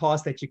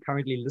podcasts that you're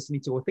currently listening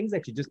to, or things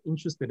that you're just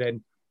interested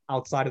in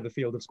outside of the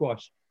field of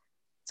squash?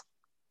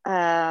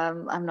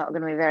 I'm not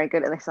going to be very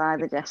good at this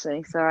either,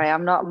 Jesse. Sorry,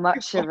 I'm not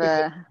much of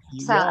a...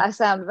 I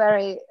sound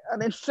very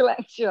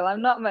unintellectual.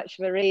 I'm not much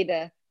of a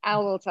reader.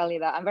 Al will tell you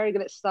that. I'm very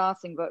good at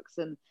starting books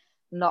and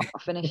not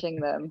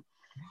finishing them.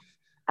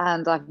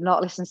 And I've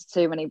not listened to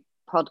too many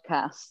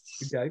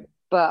podcasts. Okay.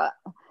 But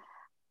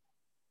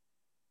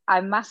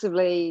I'm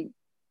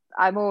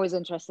always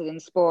interested in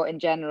sport in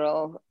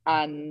general.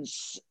 And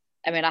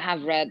I mean, I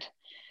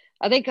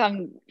think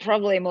I'm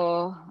probably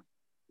more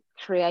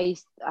I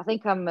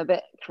think I'm a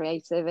bit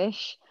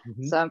creative-ish.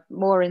 Mm-hmm. So I'm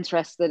more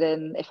interested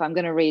in, if I'm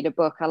going to read a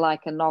book, I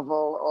like a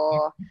novel,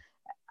 or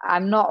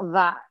I'm not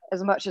that,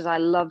 as much as I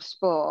love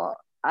sport,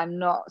 I'm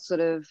not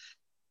sort of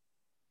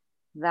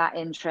that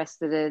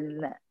interested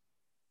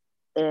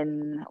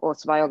in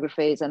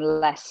autobiographies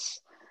unless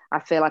I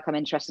feel like I'm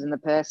interested in the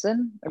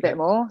person a bit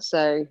more.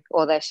 So,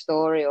 or their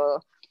story, or,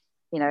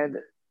 you know,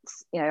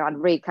 I'd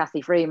read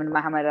Kathy Freeman,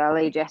 Muhammad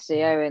Ali,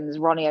 Jesse Owens,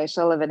 Ronnie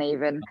O'Sullivan,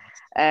 even,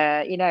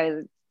 you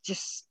know,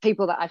 just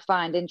people that I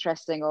find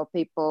interesting, or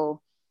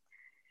people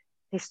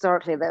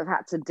historically that have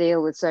had to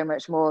deal with so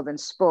much more than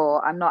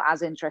sport. I'm not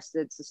as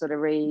interested to sort of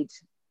read,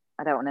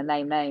 I don't want to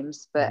name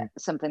names, but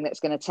something that's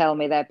going to tell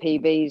me their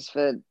PBs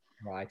for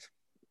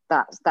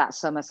that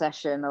summer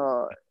session,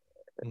 or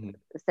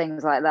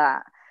things like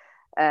that.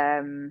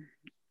 And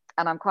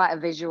I'm quite a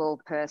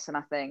visual person,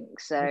 I think.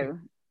 So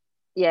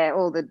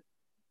all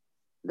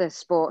the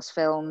sports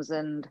films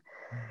and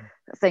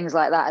things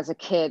like that as a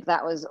kid,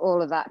 that was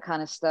all of that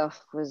kind of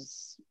stuff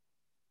was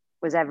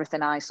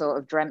everything I sort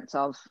of dreamt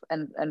of,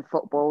 and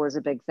football was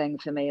a big thing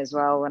for me as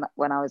well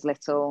when I was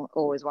little.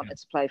 Always wanted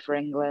to play for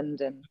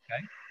England, and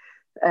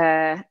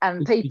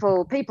And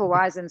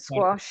people-wise in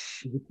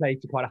squash. Did you play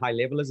to quite a high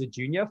level as a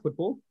junior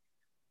football?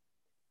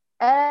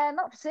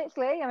 Not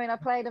particularly. I mean, I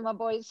played in my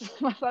boys.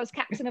 I was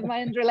captain of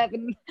my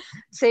under-11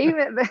 team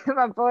at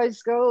my boys'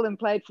 school and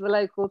played for the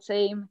local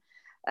team.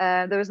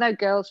 There was no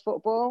girls'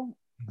 football,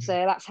 so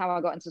that's how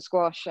I got into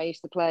squash. I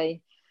used to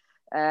play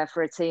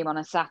for a team on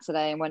a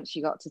Saturday, and once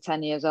you got to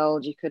 10 years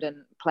old, you couldn't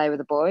play with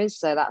the boys.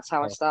 So that's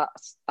how I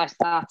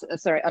started.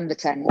 Sorry, under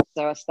 10.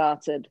 So I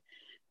started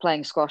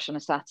playing squash on a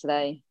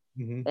Saturday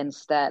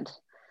instead.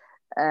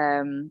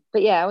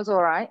 But yeah, I was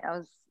all right. I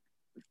was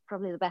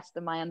probably the best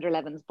of my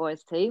under-11s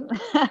boys team.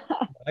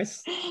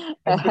 Nice.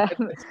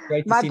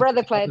 My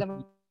brother played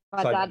and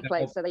my dad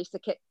played, so they used to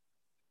kick.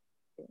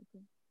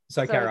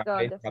 Sorry, Karen,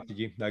 I interrupted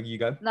you. No, you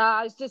go. No,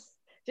 I was just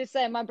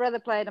saying my brother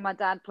played and my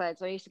dad played,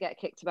 so I used to get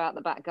kicked about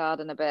the back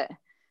garden a bit,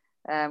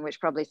 which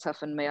probably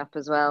toughened me up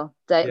as well.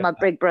 My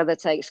big brother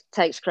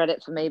takes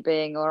credit for me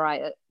being all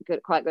right,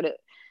 quite good at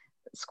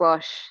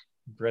squash.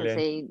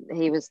 Brilliant.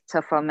 He was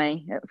tough on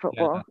me at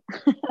football.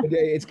 Yeah.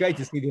 It's great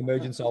to see the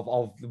emergence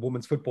of the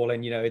women's football,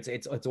 and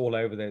it's all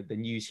over the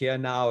news here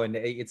now. And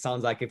it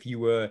sounds like if you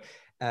were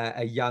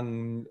a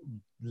young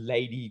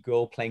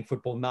girl playing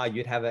football now,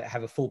 you'd have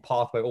a full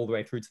pathway all the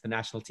way through to the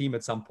national team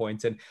at some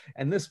point.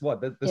 And this was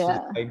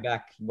going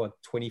back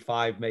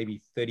 25,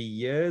 maybe 30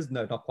 years.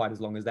 No, not quite as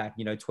long as that,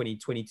 20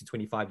 to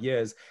 25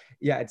 years.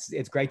 Yeah,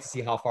 it's great to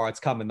see how far it's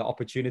come and the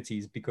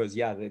opportunities, because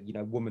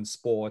women's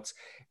sports,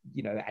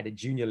 at a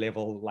junior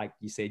level, like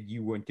you said,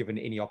 you weren't given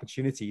any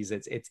opportunities.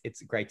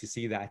 It's great to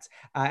see that.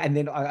 And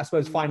then I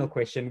suppose final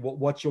question,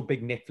 what's your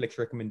big Netflix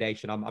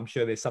recommendation? I'm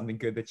sure there's something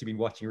good that you've been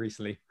watching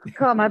recently.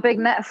 God, my big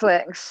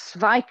Netflix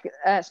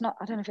it's not,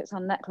 I don't know if it's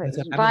on Netflix.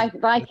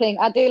 Viking.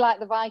 I do like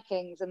the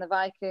Vikings, and the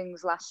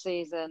Vikings last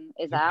season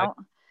is out.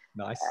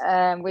 Nice.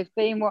 We've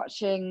been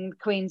watching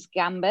Queen's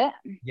Gambit.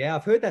 Yeah,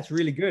 I've heard that's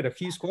really good. A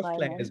few squash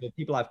players or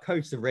people I've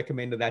coached have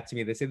recommended that to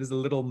me. They said there's a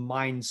little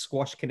mind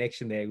squash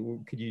connection there.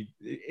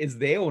 Is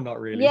there or not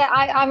really? Yeah,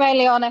 I'm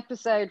only on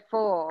episode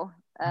 4,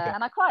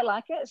 and I quite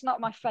like it. It's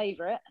not my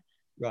favorite.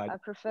 Right. I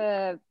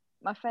prefer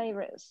my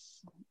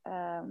favorites.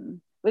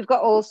 We've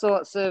got all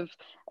sorts of,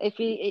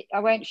 I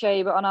won't show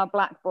you, but on our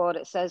blackboard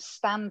it says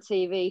Stan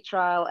TV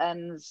trial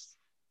ends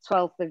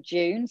 12th of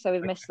June. So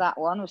we've missed that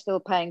one. We're still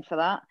paying for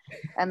that.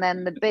 And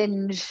then the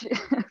binge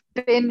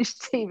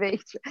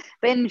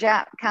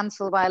app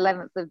cancelled by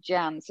 11th of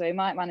Jan. So we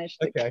might manage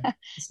to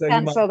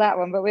cancel that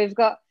one. But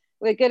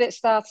we're good at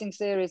starting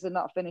series and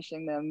not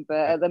finishing them.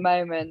 But at the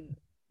moment,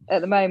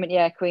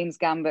 yeah, Queen's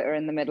Gambit are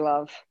in the middle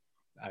of.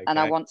 Okay. And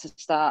I want to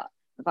start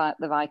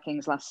the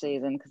Vikings last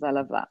season because I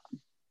love that.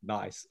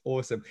 Nice.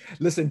 Awesome.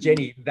 Listen,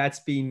 Jenny,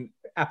 that's been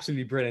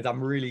absolutely brilliant.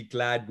 I'm really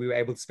glad we were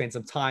able to spend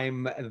some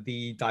time,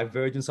 the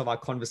divergence of our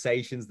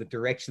conversations, the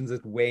directions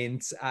it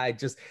went,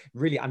 just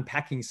really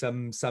unpacking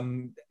some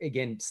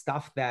again,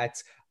 stuff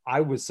that I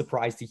was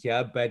surprised to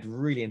hear, but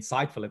really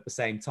insightful at the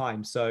same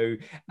time. So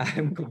I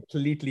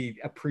completely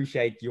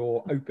appreciate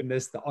your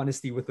openness, the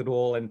honesty with it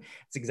all. And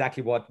it's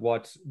exactly what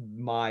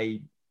my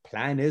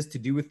plan is to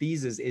do with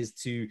these is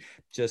to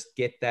just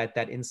get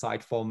that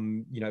insight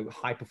from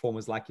high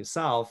performers like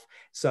yourself.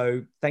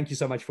 So thank you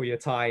so much for your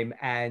time,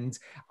 and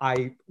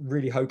I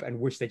really hope and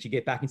wish that you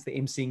get back into the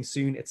emceeing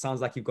soon. It sounds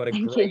like you've got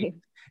a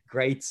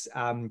great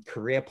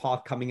career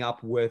path coming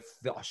up with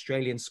the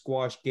Australian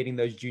squash, getting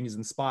those juniors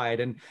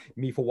inspired. And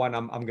me for one,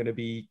 I'm going to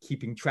be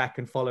keeping track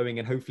and following,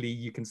 and hopefully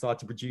you can start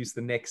to produce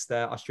the next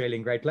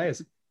Australian great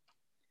players.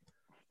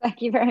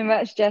 Thank you very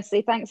much,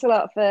 Jesse. Thanks a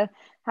lot for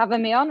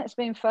having me on. It's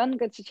been fun.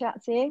 Good to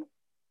chat to you.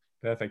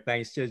 Perfect.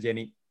 Thanks. Cheers,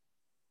 Jenny.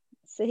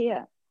 See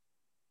ya.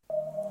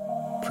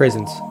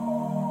 Presence,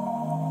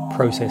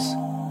 process,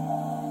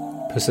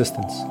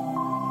 persistence,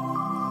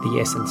 the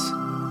essence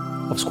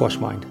of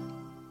SquashMind.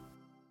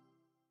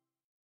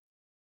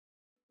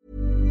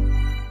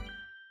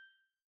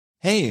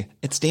 Hey,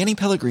 it's Danny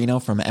Pellegrino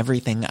from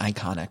Everything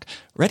Iconic.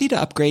 Ready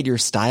to upgrade your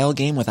style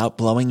game without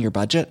blowing your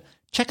budget?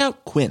 Check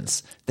out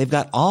Quince. They've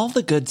got all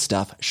the good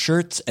stuff,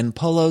 shirts and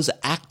polos,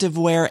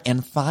 activewear,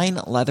 and fine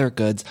leather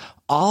goods,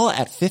 all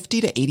at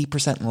 50 to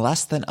 80%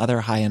 less than other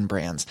high-end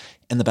brands.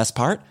 And the best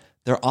part?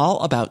 They're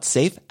all about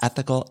safe,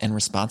 ethical, and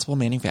responsible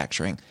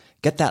manufacturing.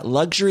 Get that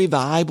luxury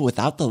vibe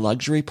without the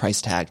luxury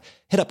price tag.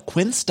 Hit up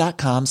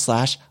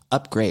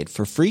quince.com/upgrade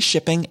for free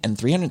shipping and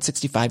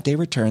 365-day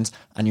returns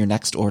on your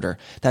next order.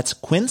 That's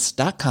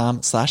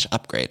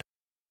quince.com/upgrade.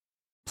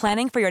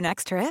 Planning for your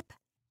next trip?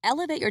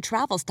 Elevate your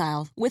travel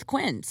style with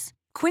Quince.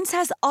 Quince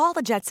has all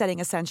the jet-setting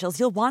essentials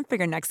you'll want for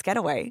your next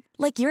getaway,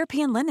 like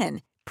European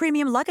linen,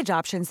 premium luggage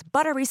options,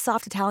 buttery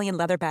soft Italian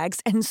leather bags,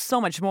 and so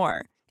much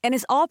more. And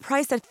is all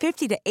priced at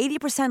 50 to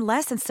 80%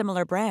 less than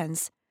similar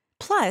brands.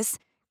 Plus,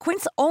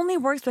 Quince only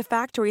works with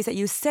factories that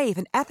use safe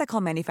and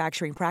ethical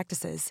manufacturing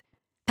practices.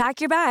 Pack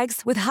your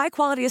bags with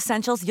high-quality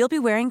essentials you'll be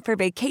wearing for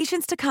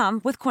vacations to come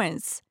with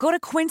Quince. Go to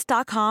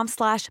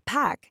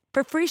quince.com/pack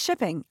for free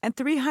shipping and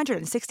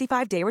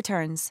 365-day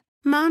returns.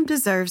 Mom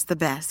deserves the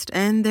best,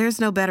 and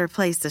there's no better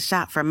place to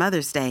shop for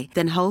Mother's Day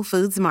than Whole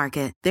Foods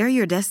Market. They're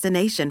your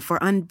destination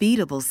for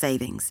unbeatable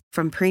savings,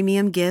 from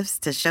premium gifts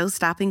to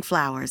show-stopping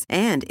flowers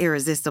and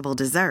irresistible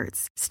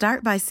desserts.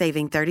 Start by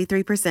saving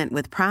 33%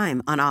 with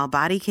Prime on all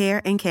body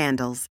care and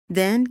candles.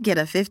 Then get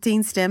a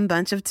 15-stem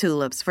bunch of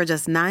tulips for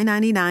just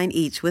 $9.99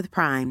 each with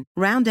Prime.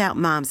 Round out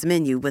Mom's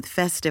menu with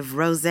festive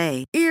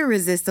rosé,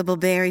 irresistible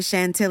berry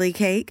chantilly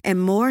cake,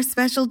 and more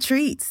special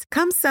treats.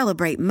 Come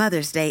celebrate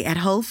Mother's Day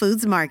at Whole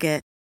Foods Market.